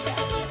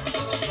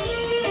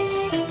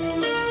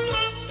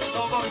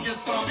 Sabah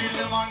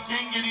kesabilde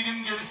manken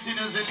gelinim gelsin,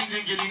 özellikle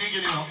geline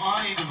geliyor.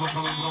 Haydi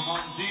bakalım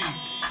romantik.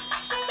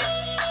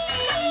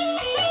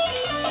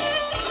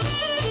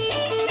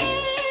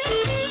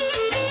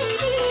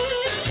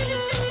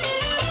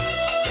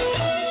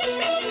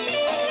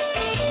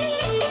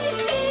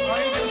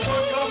 Haydi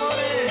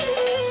saklamare.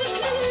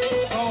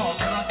 Sabah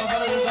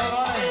kanatları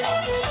zarare.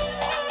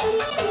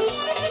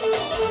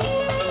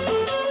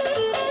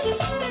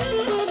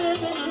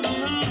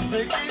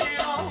 Sevgili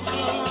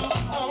yavrum,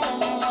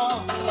 Allah,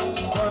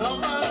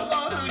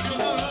 sarılırlar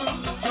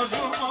gülüm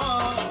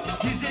çocuğuma.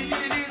 Bize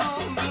gelin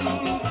oldu,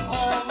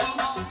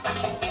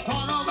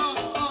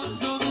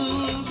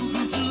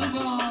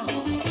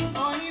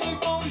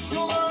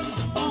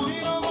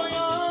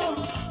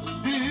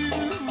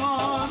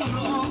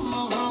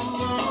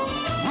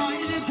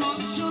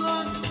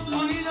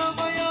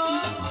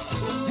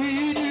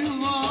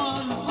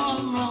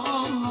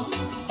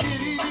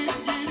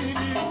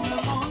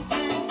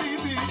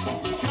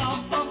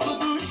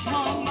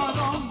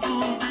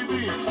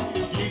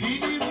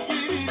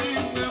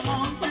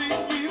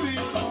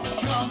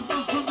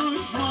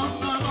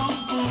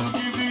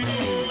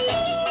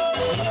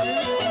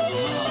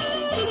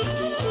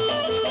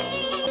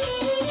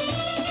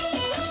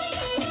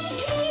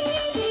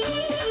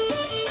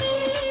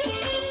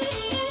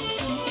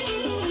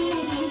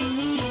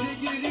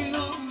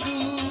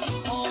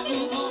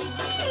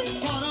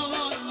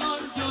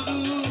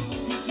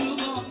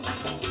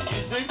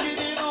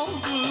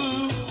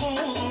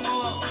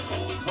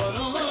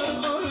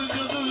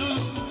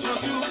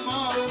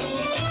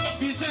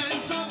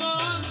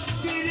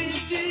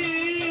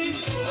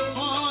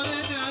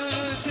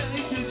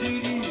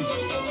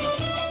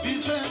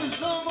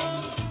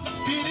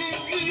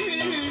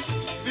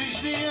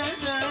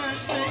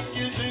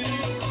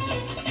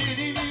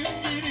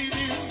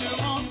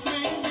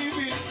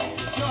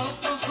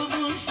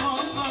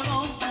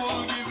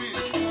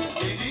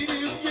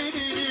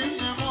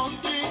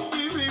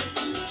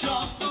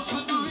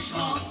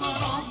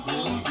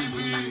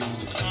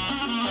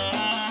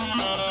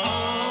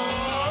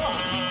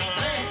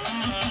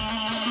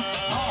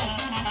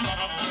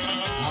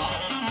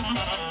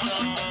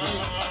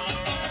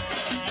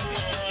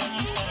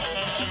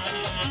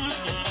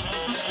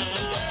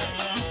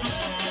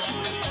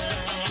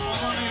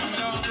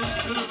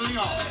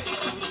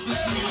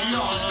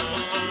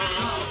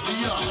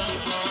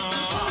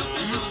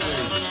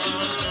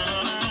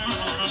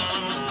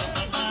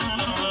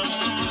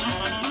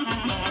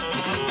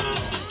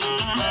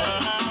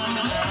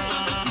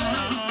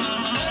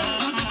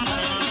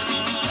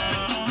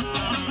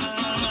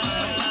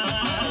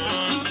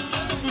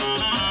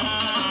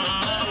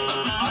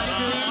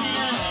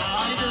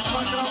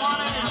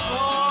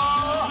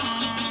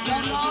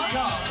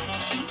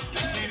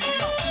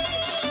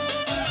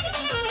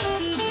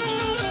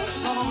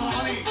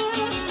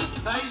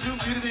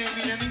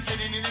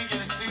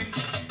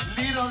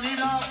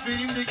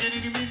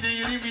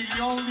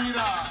 milyon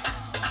lira.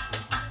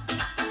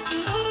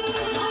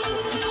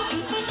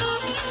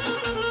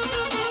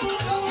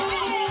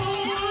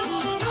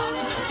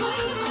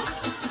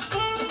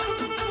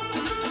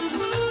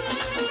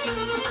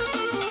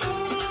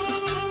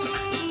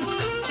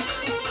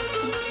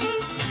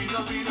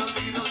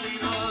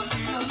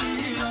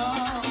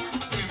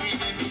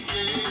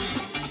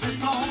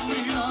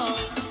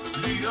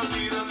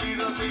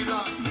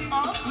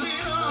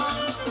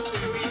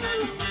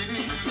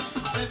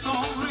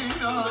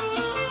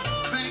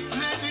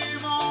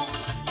 Bekledim o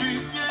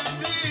gün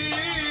geldi,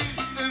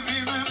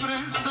 evime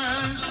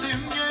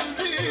prensesim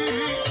geldi.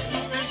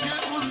 Neşe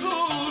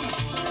huzur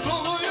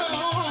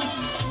doluyum,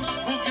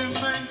 bugün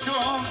ben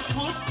çok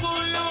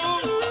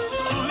mutluyum.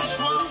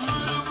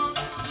 Düşmanlarımı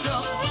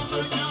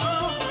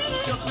çatlatacağım,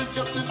 çatır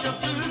çatır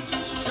çatır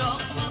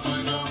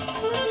çatlatacağım.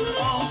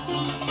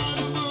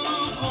 Altınlarımı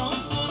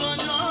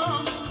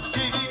bozduracağım,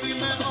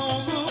 gelinime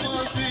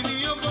oğluma beni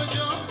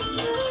yapacağım.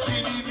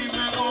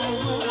 Gelinime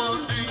oğluma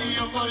beni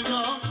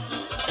yapacağım.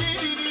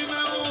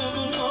 Gelinime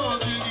oğluma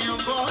beni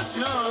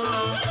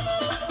yapacağım.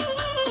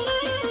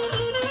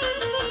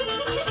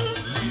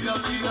 Lira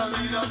lira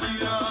lira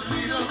lira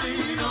lira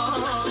lira,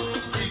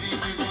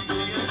 gelinimin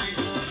değeri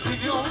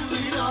milyon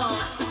lira.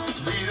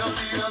 Lira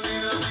lira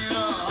lira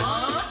lira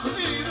ah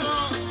lira,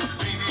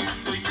 benim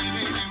de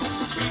gelinim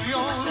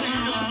milyon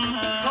lira.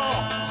 So,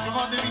 și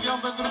mă dedicăm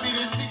pentru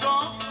Diresica,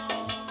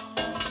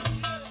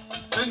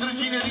 pentru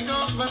Cinerica,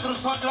 pentru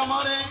soacra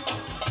mare,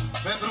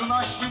 pentru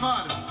nașii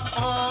mari.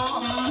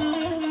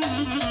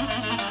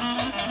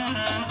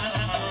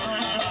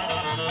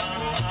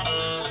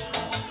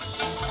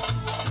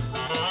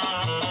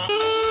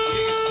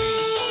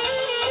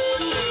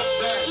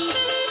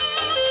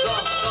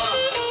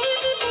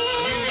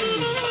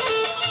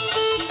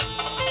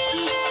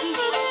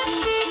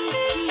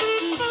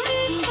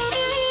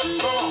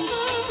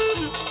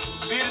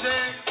 Bir de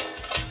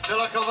de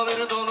la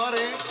Cavaliere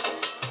d'Onore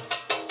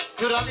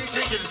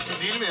kraliçe gelsin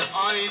değil mi?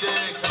 Haydi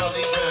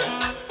kraliçe.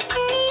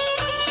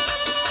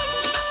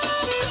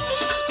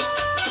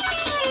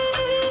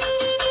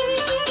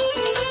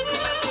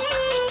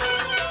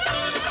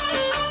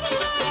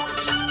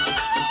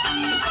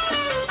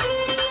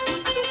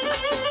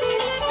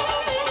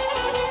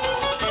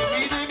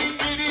 Emine'nin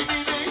gelini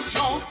de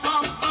çok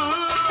tatlı,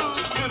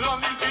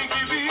 kraliçe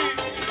gibi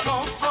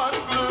çok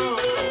farklı.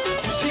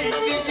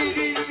 Hüseyin'in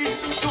gelini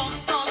çok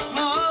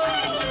tatlı,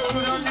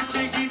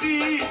 kraliçe gibi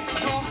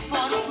çok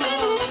farklı.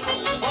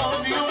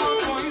 Avyoma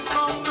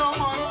koysam da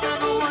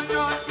manken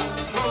olacak,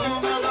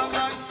 koluma da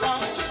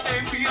taksam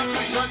hep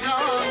yakışacak.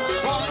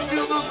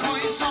 Avyoma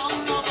koysam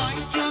da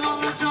manken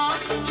olacak,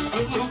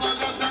 koluma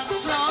da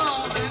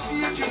taksam hep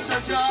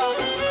yakışacak.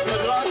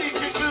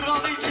 Kraliçe,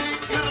 kraliçe,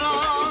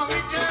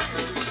 kraliçe,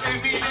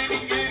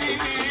 Emine'nin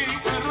gelini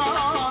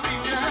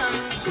kraliçe.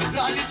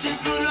 Kraliçe,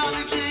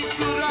 kraliçe,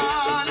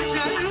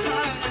 kraliçe,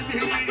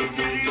 Emine'nin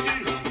gelini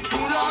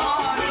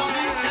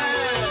kraliçe.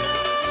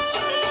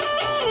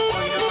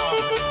 Oyna.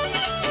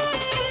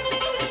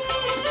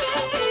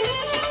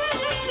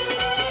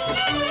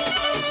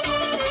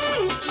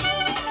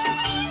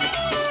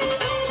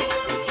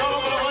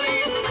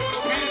 Salamayı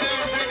bir de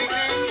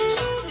özellikle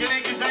gene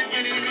güzel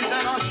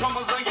gelinimizden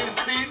aşağımıza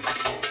girsin.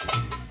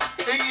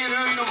 En yeni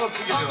oyun havası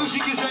geliyor. Bakmışı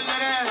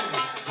güzellere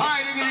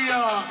haydi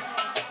geliyor.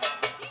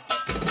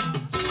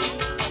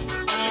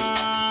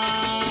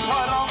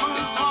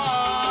 Paramız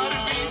var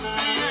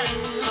bitmeye,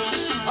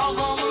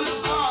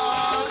 havamız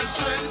var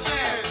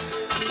sönmeye,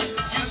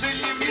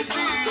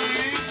 güzelimizi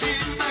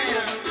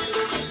bilmeye,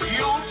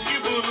 yok ki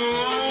bunu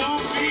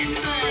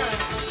bilmeye.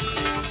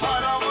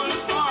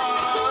 Paramız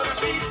var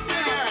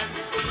bitmeye,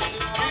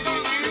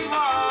 gelinim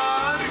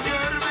var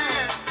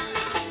görmeye,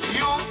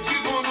 yok ki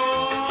bunu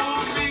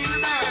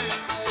bilmeye.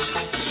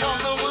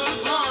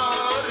 Canımız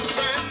var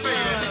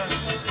sönmeye,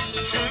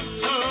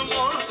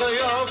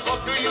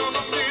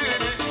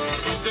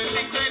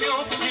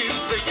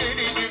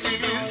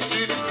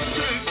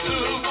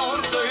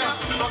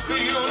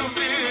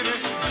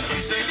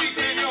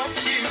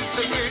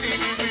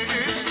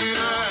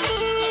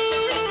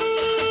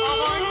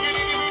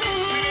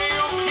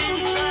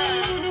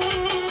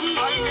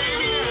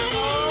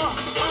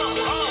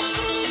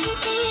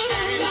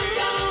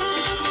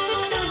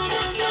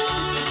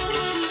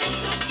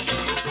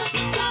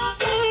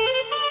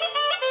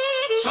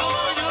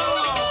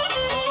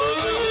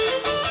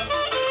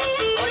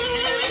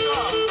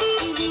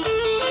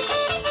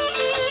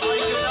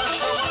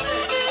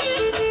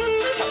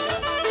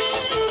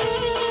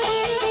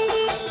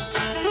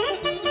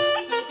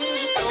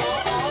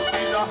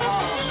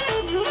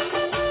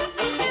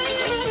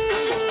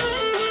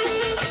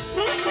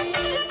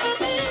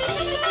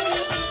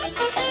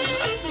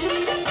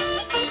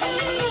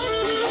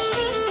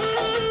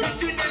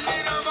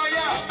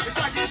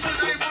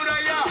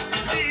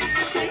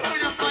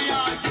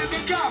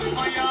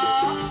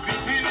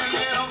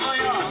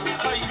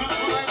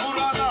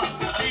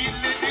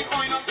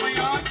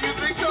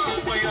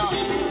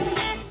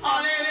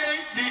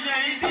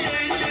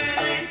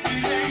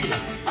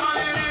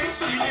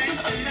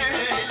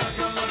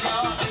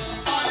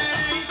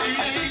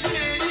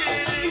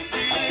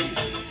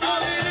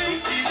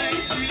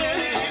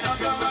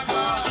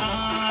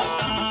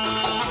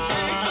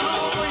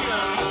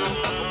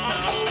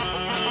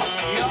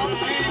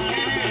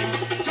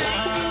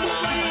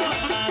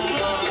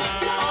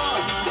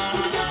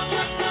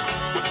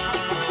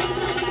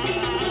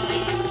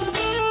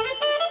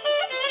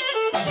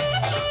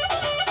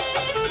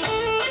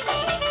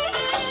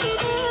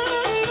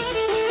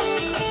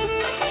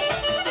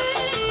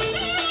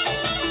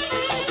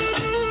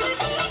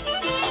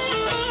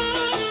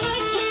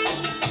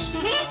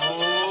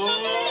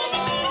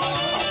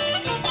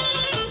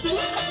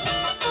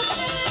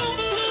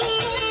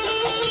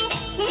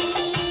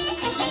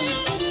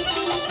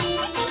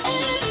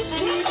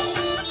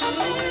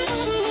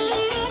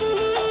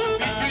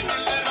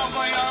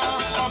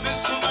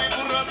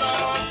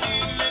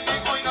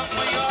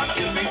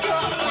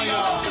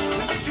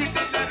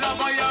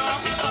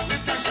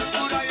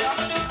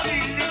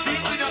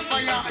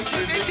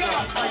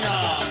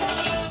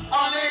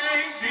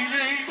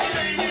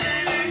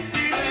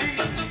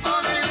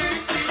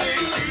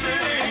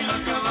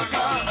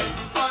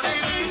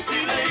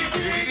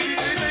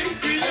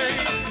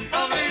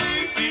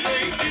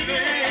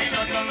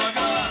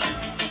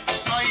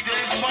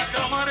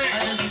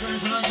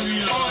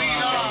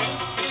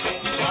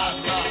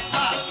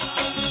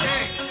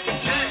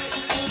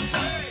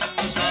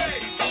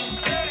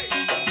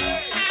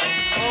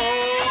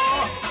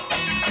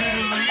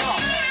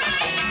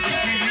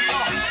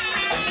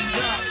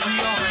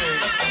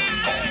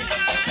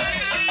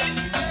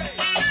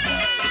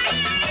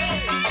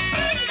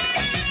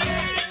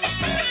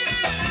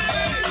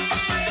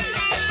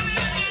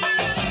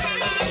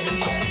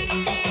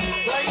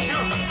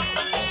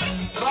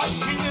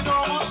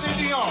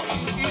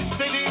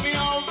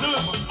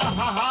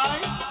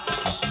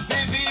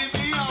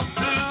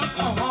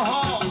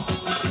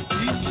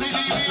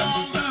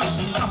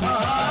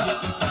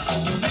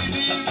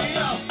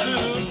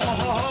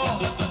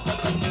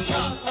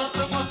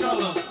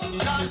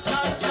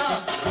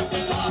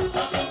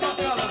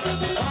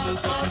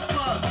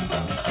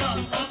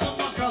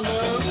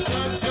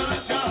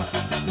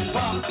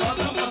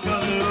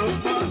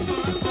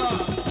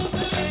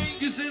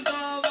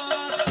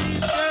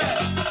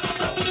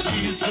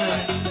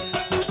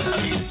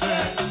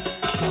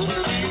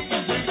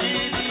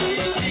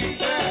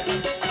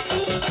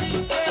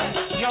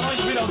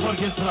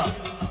 ikinci sıra.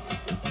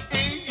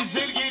 En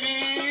güzel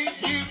gelin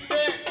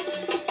kimde?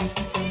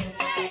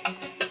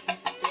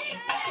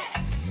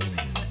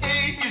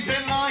 En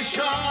güzel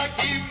aşağı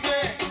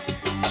kimde?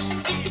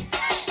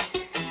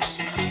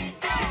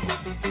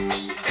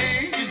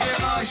 En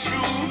güzel aşık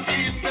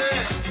kimde?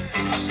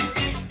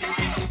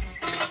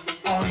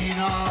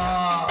 Oyna.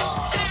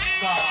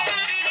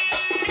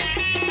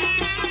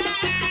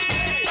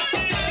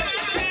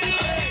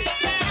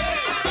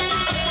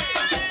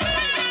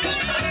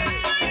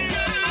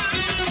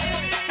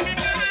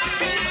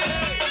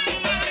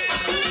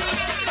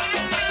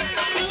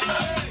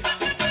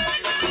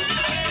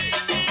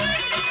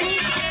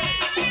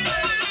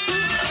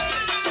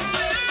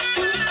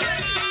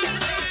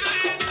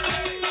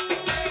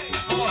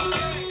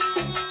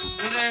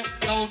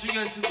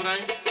 Gelsin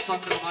buraya,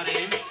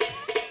 Sokrumare'yi.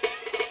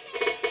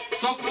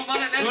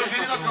 Sokrumare nerede? Dur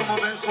bir dakika ama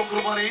ben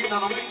Sokrumare'yi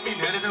tanımayayım ki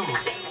nerede bu?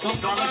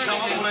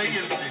 Danışama buraya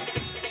gelsin.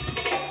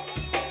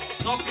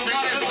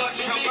 8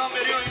 akşamdan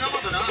beri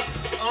oynamadın ha?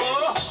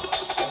 Oh!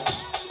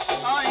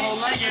 Ay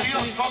işte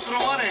geliyor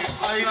Sokrumare.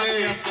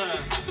 Haydi.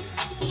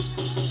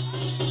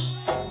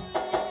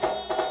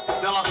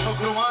 Della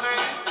Sokrumare.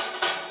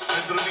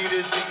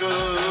 Pedronire sigo,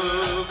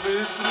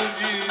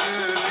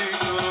 Pedronire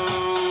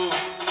ligo.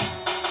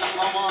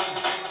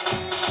 Aman.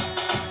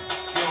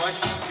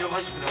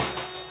 Yavaş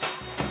biraz.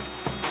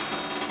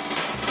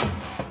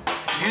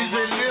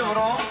 150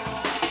 euro.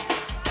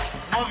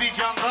 Mavi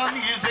Can'dan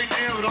 150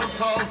 euro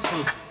sağ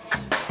olsun.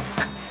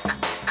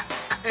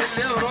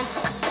 50 euro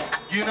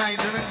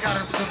Günaydın'ın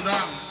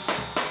karısından.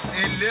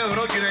 50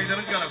 euro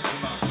Günaydın'ın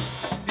karısından.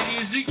 Bir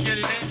yüzük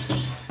geline.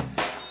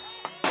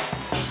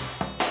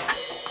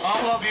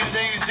 Abla bir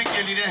de yüzük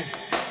geline.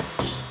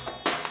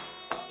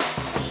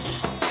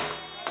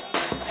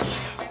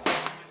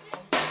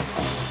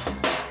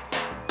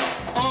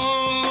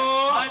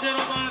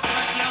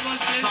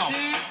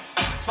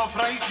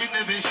 Sofra için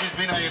de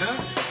 500.000 ayrı.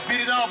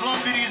 Bir de ablam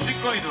bir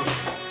yüzük koydu.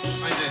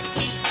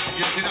 Haydi.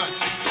 Yüzünü aç.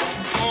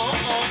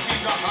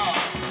 Bir daha.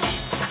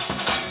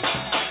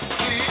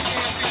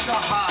 Bir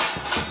daha.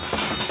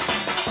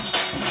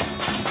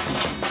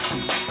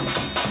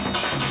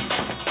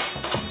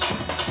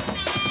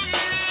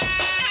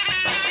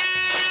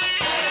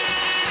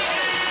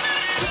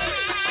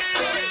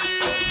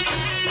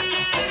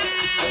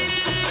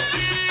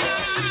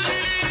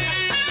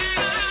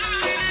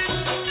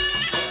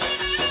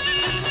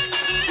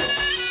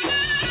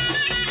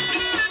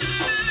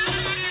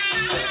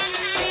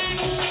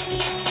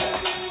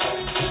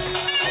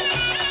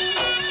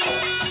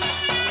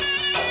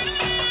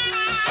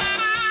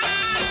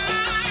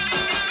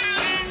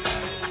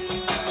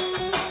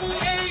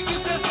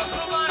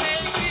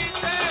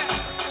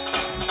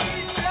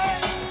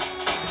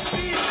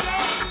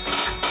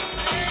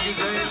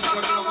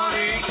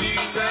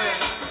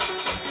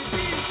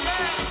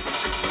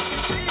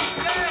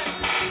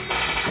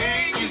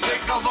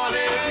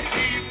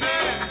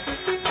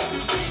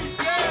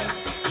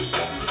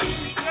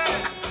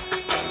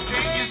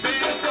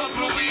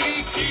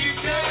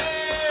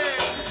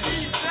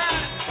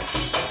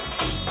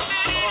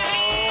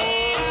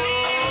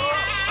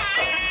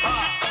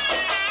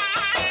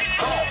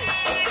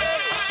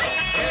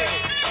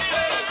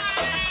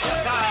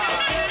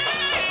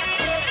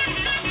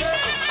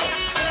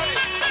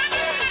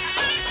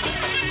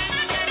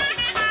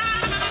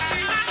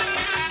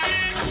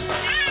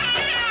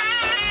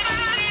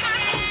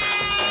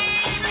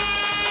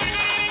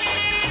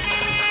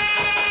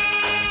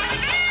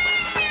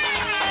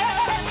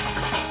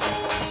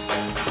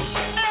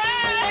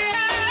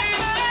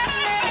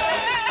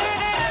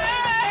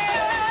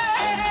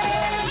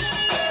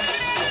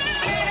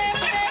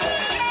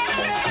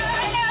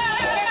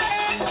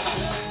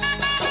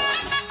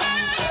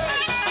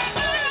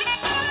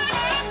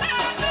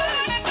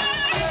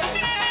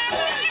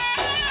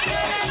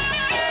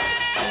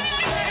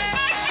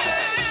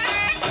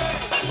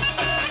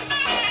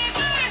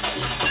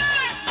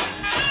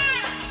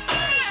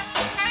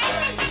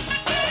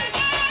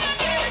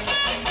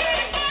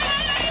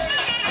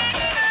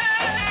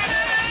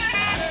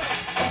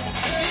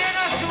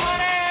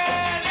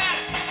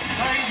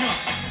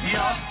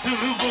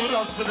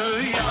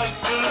 burasını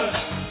yaktı.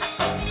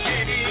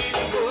 Gelin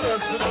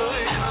burasını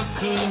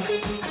yaktı.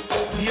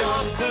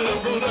 Yaktı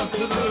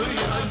burasını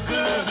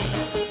yaktı.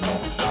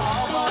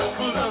 Damat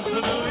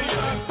burasını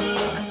yaktı.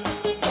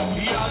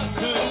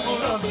 Yaktı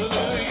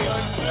burasını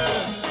yaktı.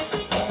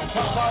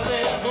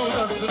 Kafale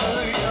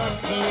burasını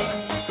yaktı.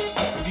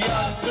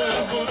 Yaktı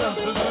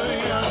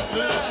burasını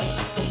yaktı.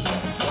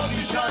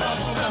 Konuşara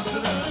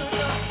burasını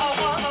yaktı.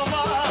 Aman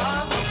aman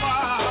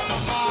aman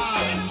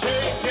aman.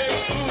 Take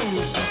take two.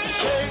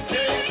 Take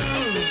take two.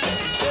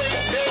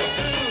 Take take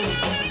two.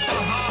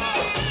 Aha.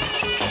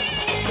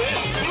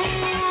 Destur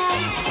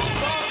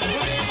Sultan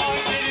Süleyman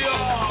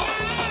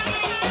geliyor.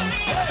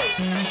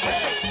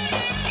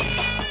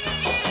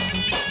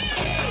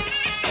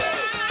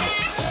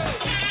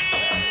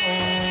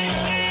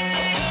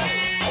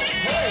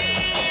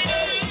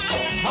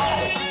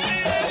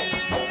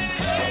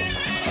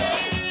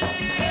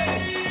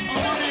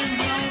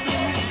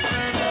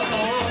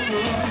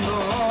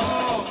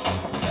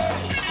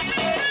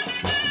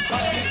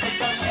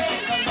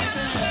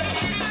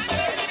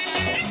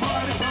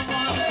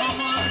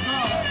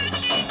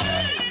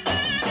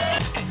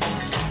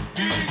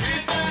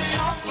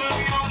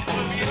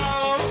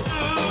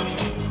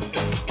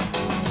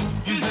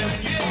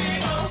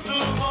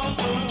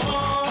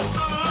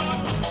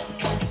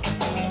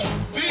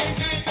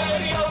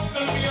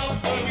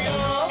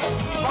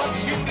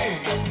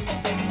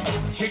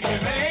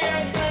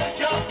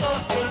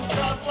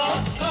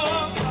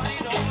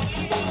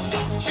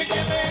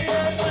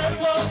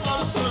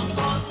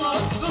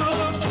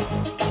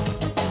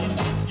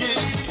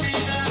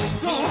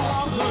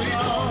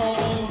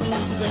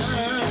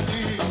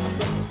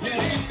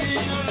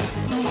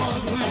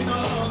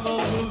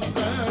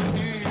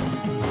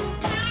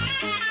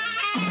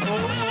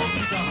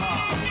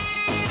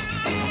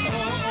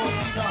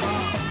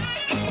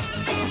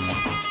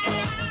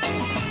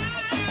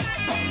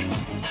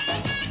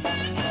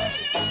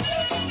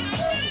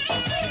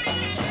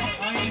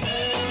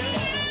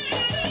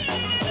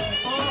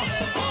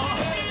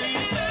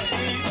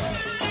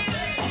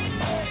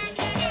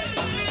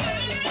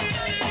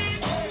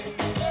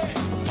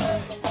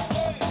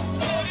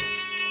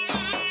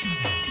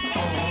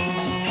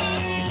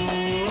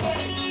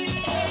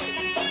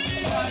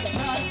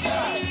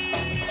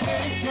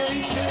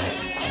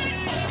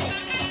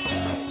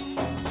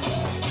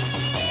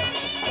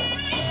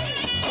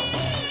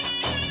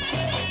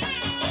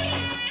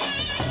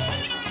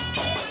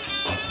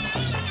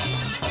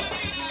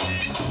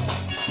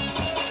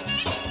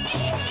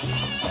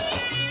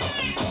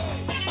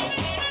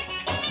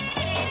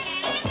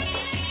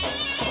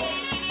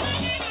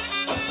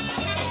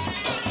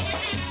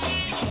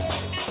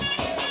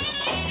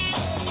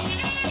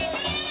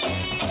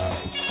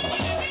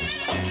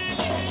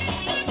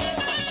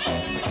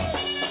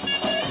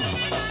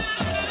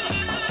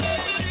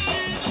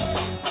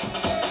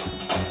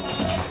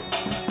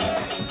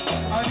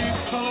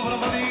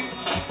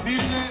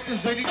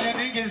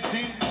 Özellikle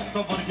gelsin,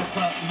 stop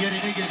orkestra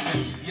yerine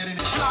gelsin, yerine.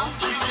 Cam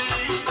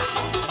çiçeği,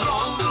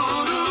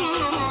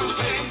 doldurur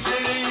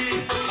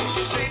pencereyi,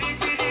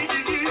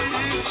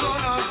 beni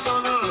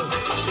sorarsanız,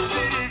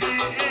 beni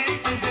en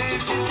güzel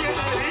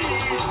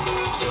çiçeği.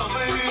 Cam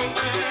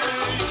önünde,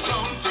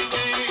 cam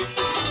çiçeği,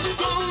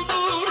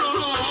 doldurur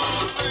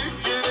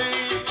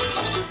pencereyi,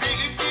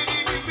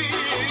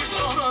 beni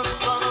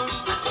sorarsanız,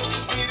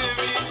 beni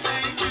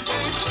en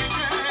güzel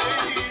çiçeği.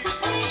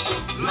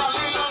 La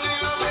la la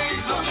la la.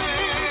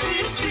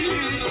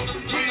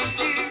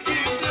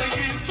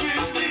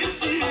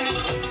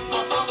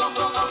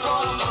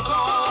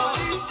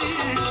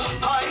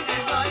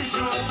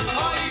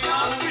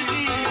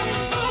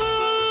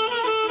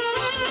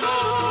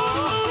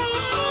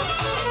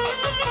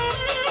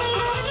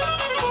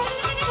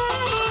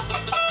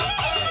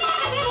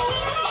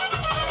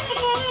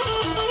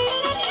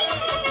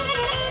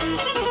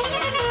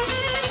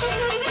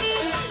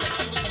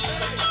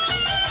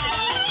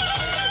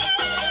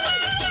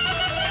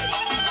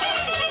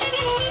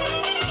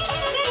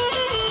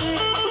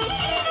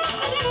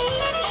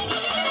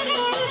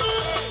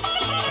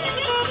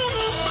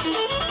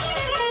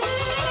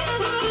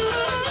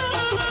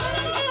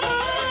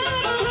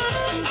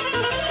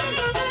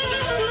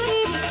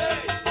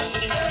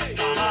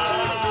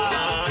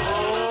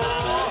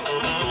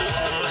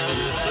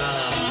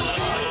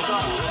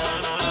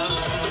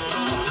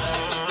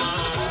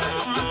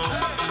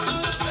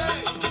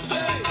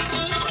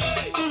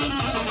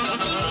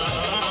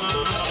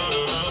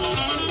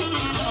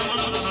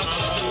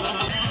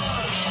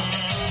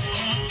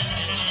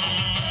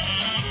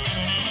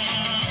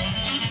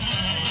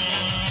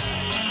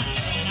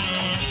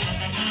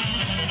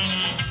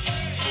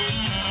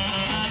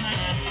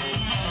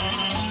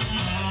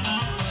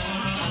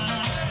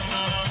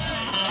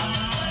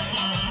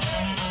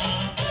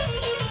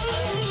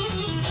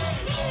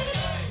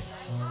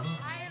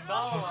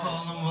 Sağ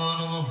olun, var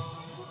olun.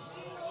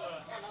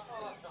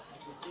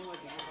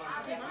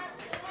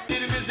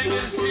 Birimize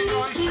gelsin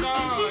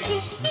aşağı.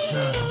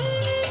 Güzel.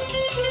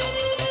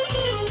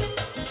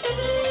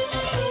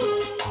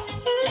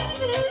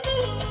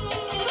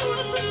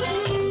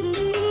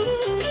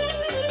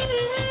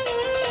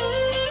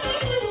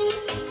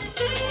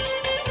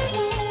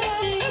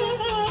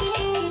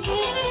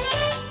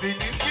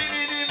 Benim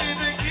gelinimi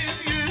de kim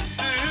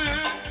yüzsün,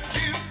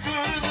 kim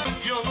kırdı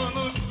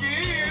yolunu,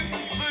 kim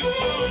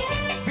sıktı?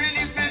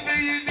 Benim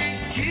bebeğimi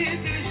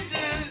kim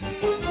üstü,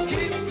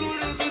 kim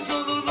kırdı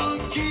yolunu,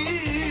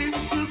 kim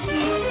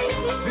sıktı?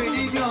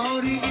 Benim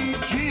yarim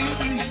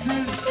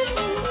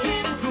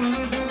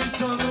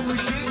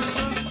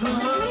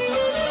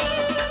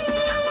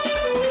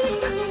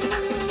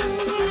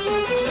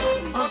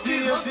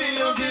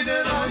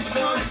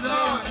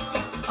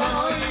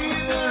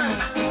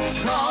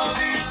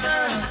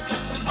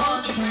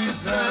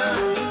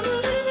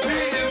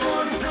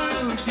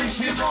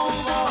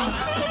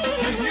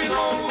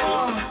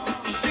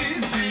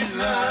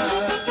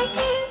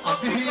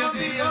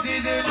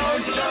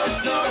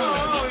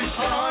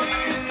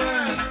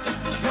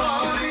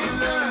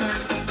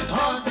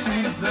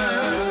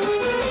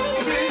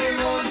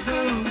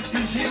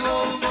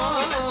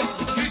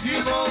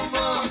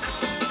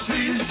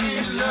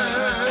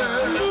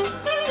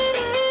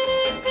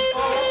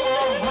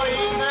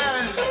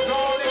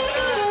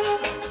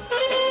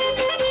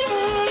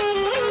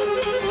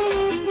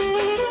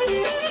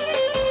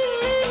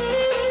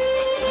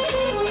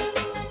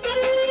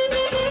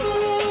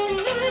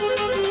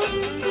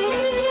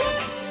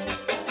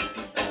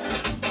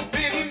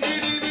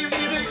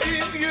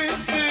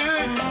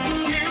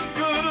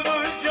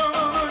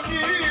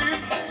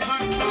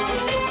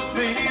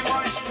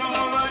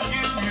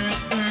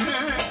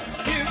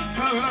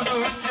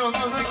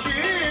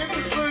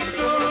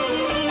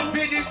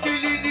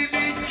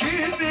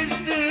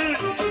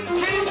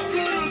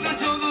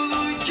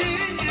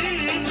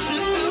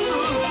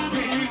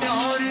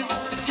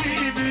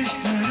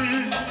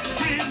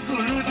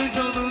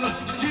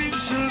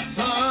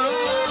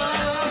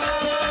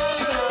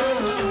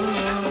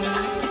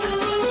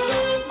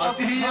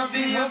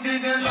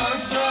yediden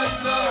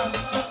aşklar,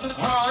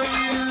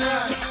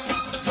 hainler,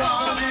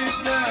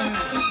 zalimler,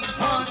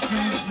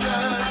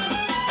 hadsizler.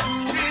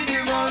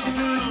 Benim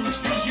adım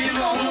işin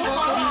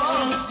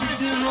olmaz,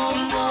 gücün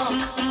olmaz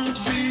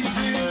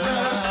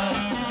sizinle.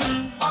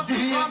 Adı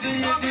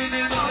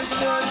yediden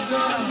aşklar,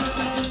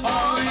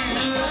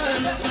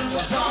 hainler,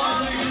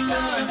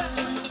 zalimler,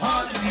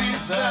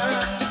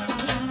 hadsizler.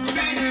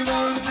 Benim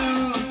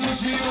adım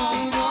işin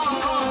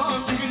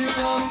olmaz,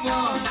 gücün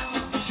olmaz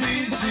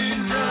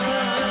sizinle.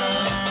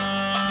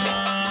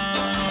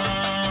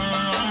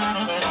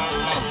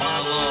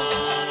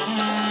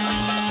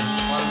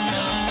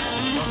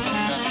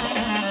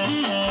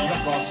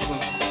 Yaparsın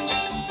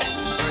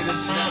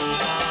öylesine.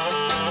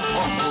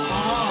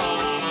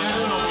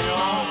 Neler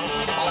oluyor?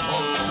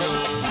 Yaparsın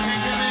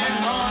günümün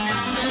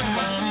hadisi.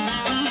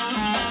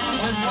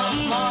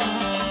 Hesaplar,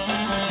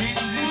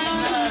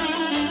 incişler,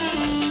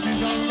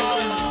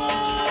 siganlar,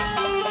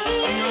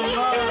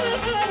 siganlar.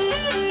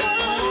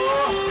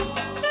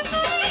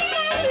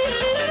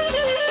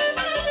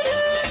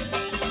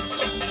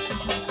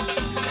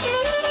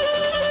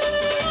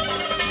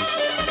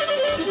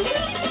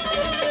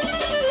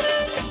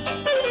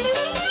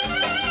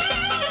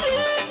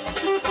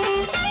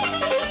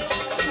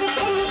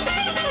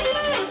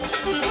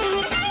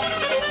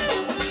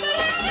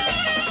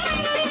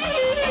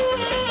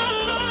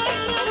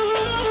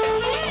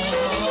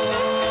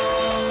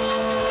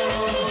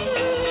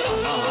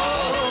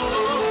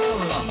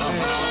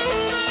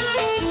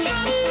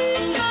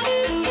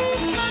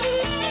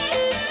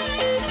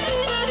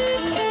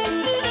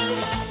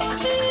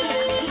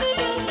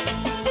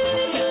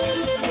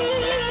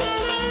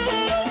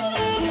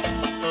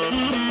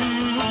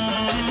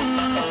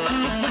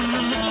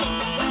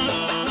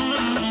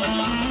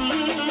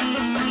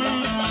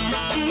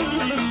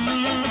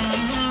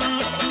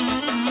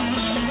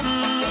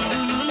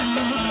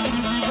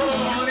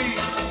 Sorry.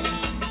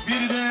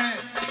 Bir de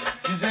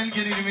güzel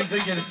gelinimize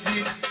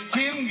gelsin.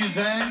 Kim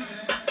güzel?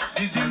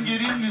 Bizim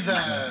gelin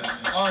güzel.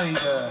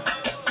 Aynen.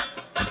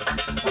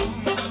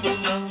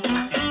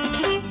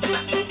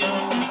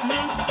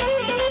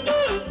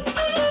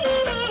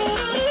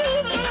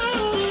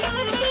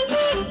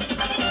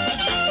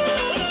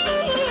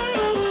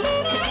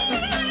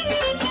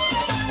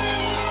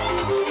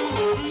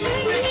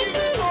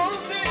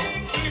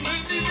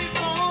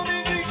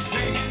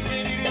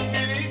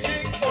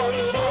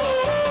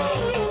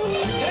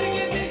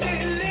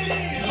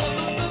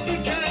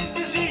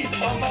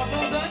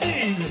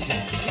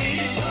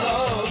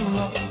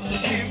 İnşallah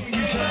kim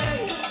güzel,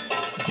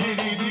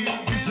 senin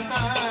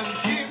güzel,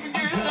 kim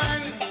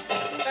güzel,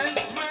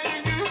 esmer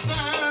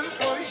güzel,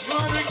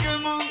 kaşları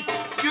keman,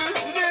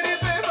 gözleri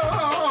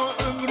fena,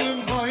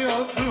 ömrüm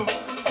hayatım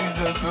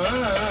size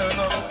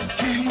fena.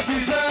 Kim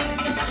güzel,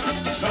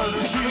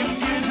 sarışın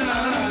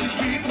güzel,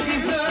 kim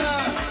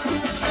güzel,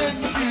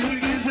 esmer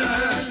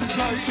güzel,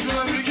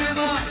 kaşları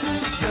keman,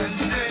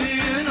 gözleri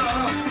fena,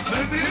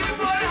 ömrüm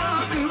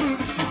hayatım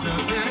size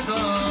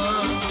fena.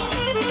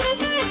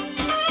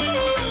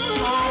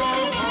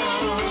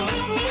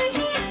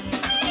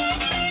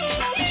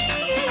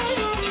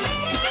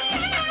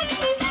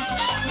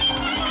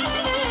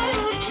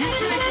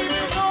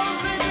 Çiçekimi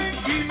tazelik,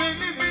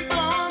 pimenimi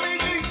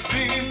tanelik,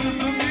 benim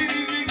kızım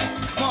biricik,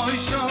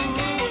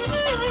 maşallah.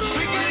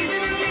 Şeker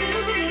gibi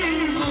dilli,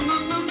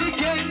 onun da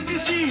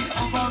kendisi,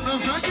 aman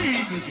nazar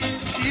değilmesi,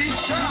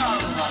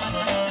 inşallah.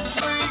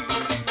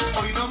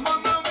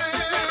 Oynamana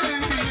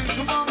bey,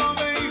 şumana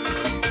bey,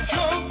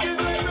 çok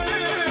güzel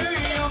bey,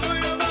 yana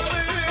yana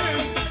bey,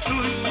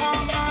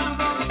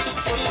 düşmanlardan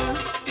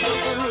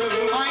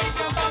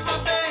Ayna bana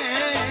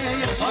bey,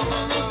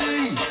 salana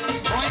bey,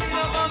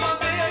 ayna bana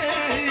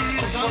bey,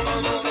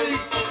 salana bey,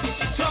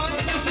 çok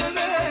güzel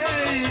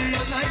bey,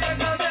 yana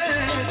yana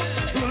bey,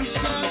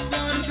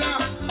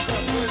 düşmanlardan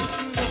kapır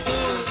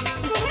kapır.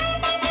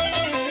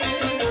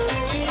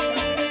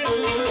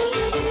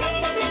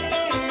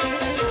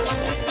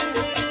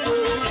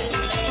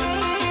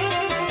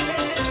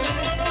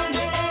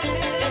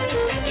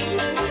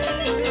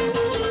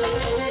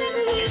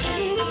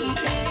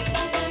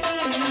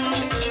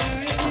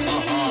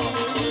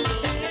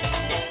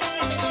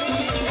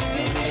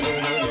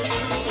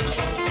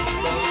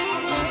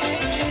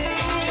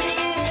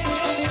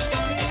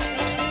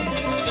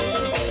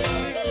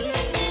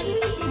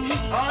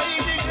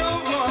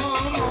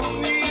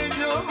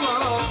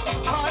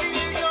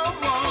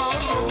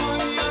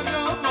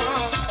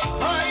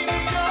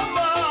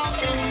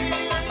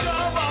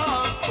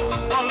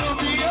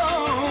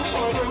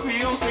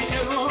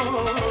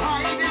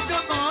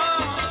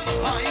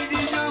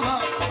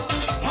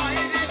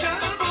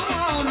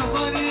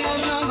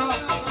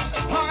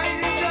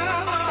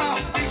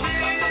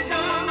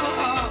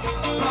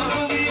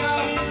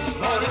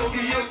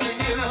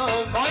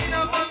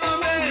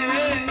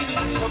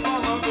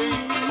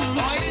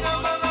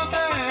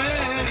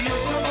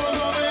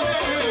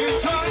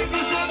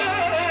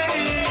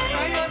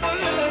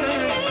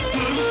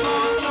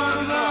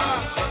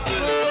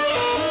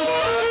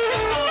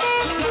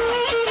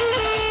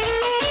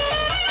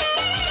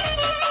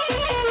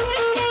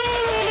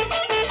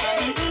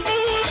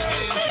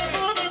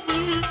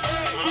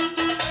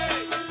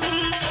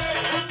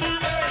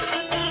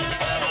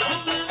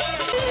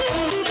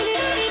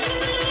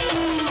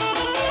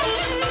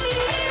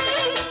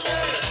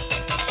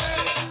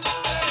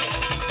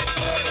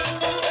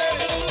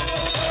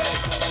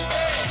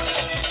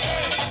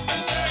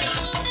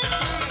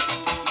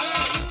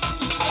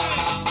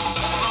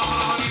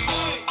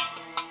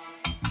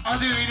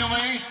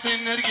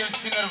 gitsinler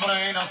gelsinler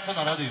buraya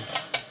inansınlar hadi.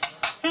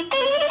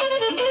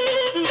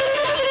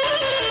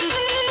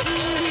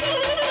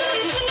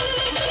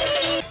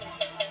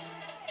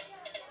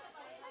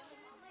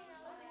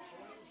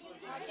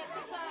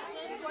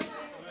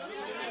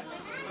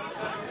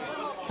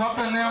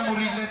 Toate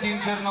neamurile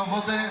din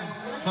Cernăvodă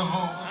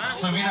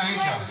să vină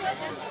aici.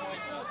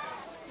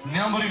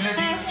 Neamurile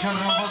din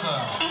Cernăvodă.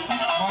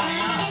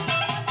 Maria.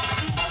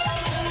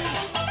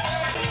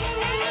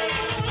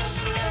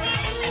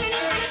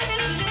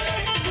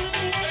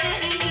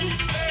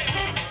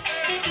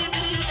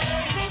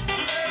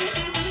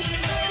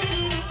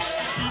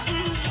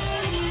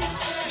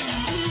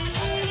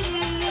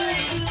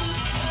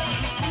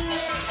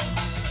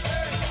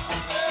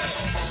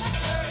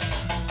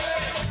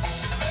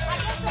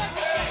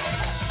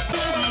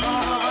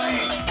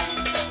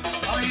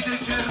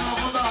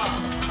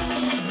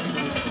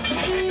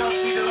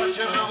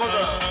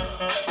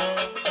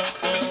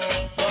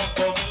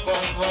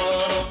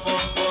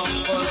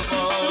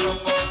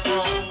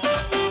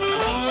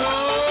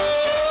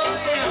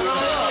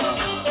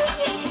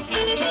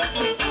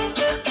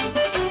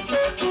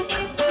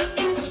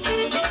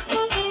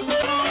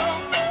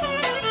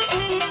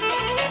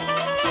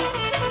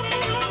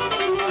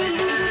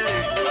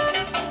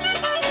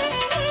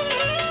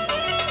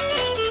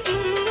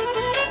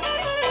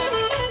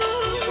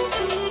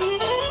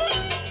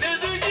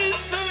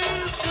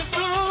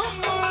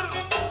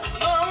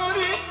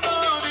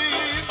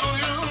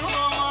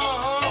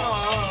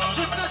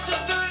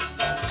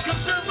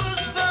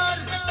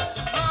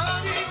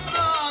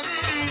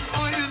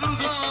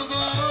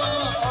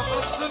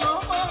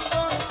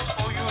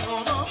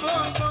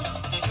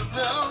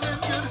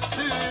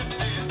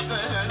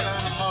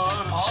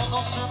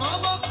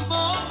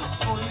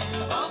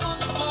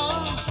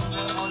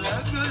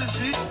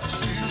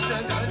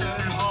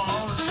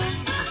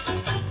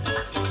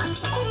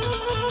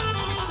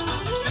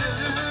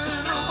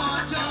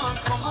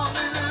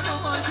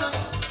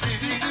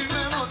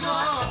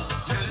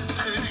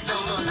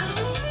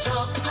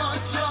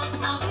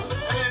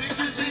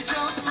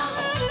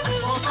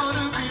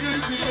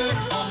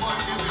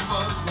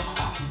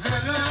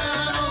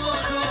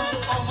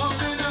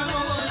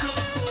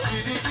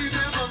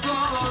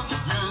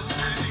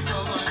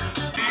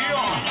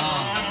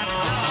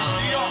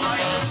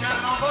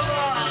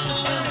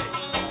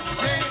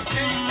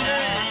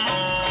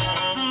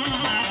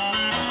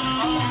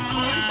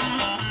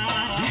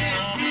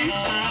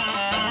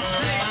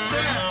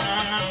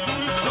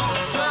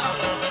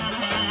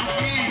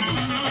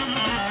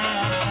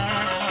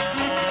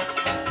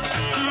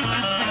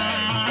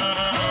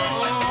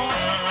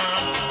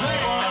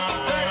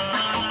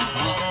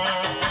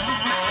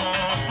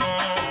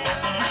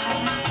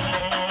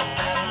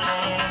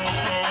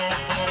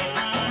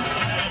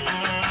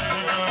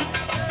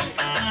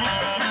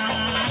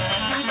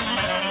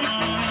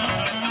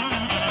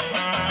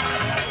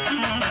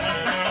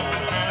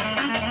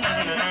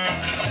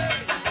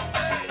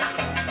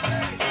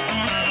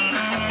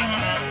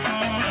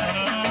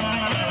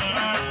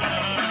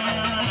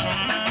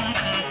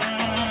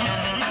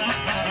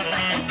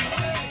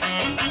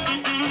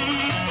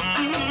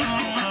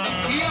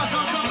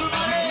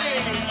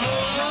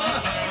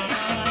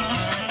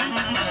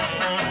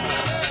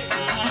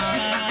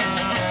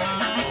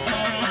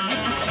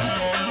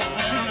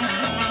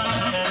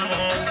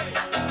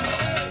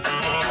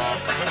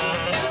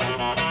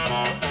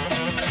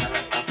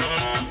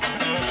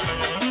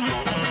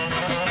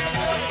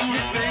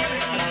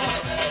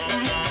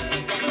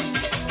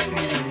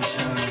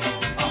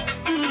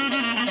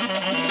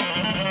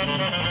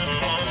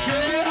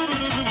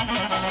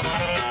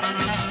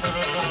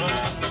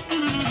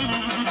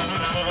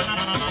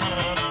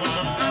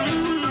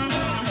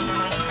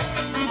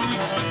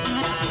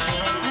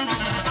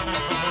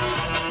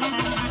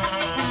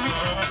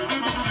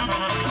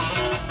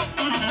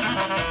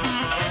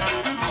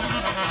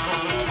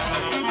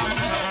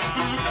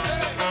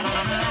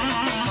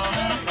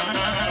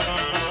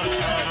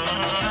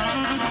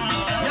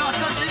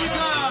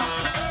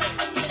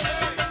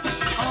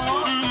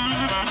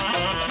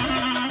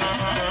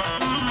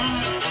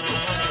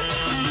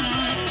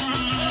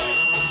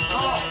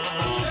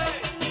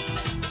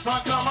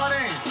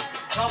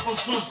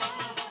 Sus,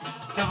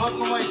 te văd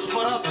numai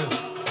supărată.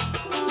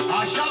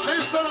 Așa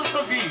vezi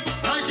să fii.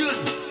 Ajun,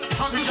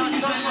 fac și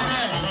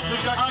diselele.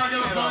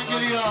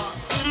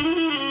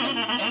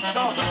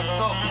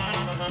 Stop.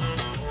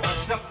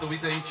 Așteaptă,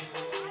 uite aici.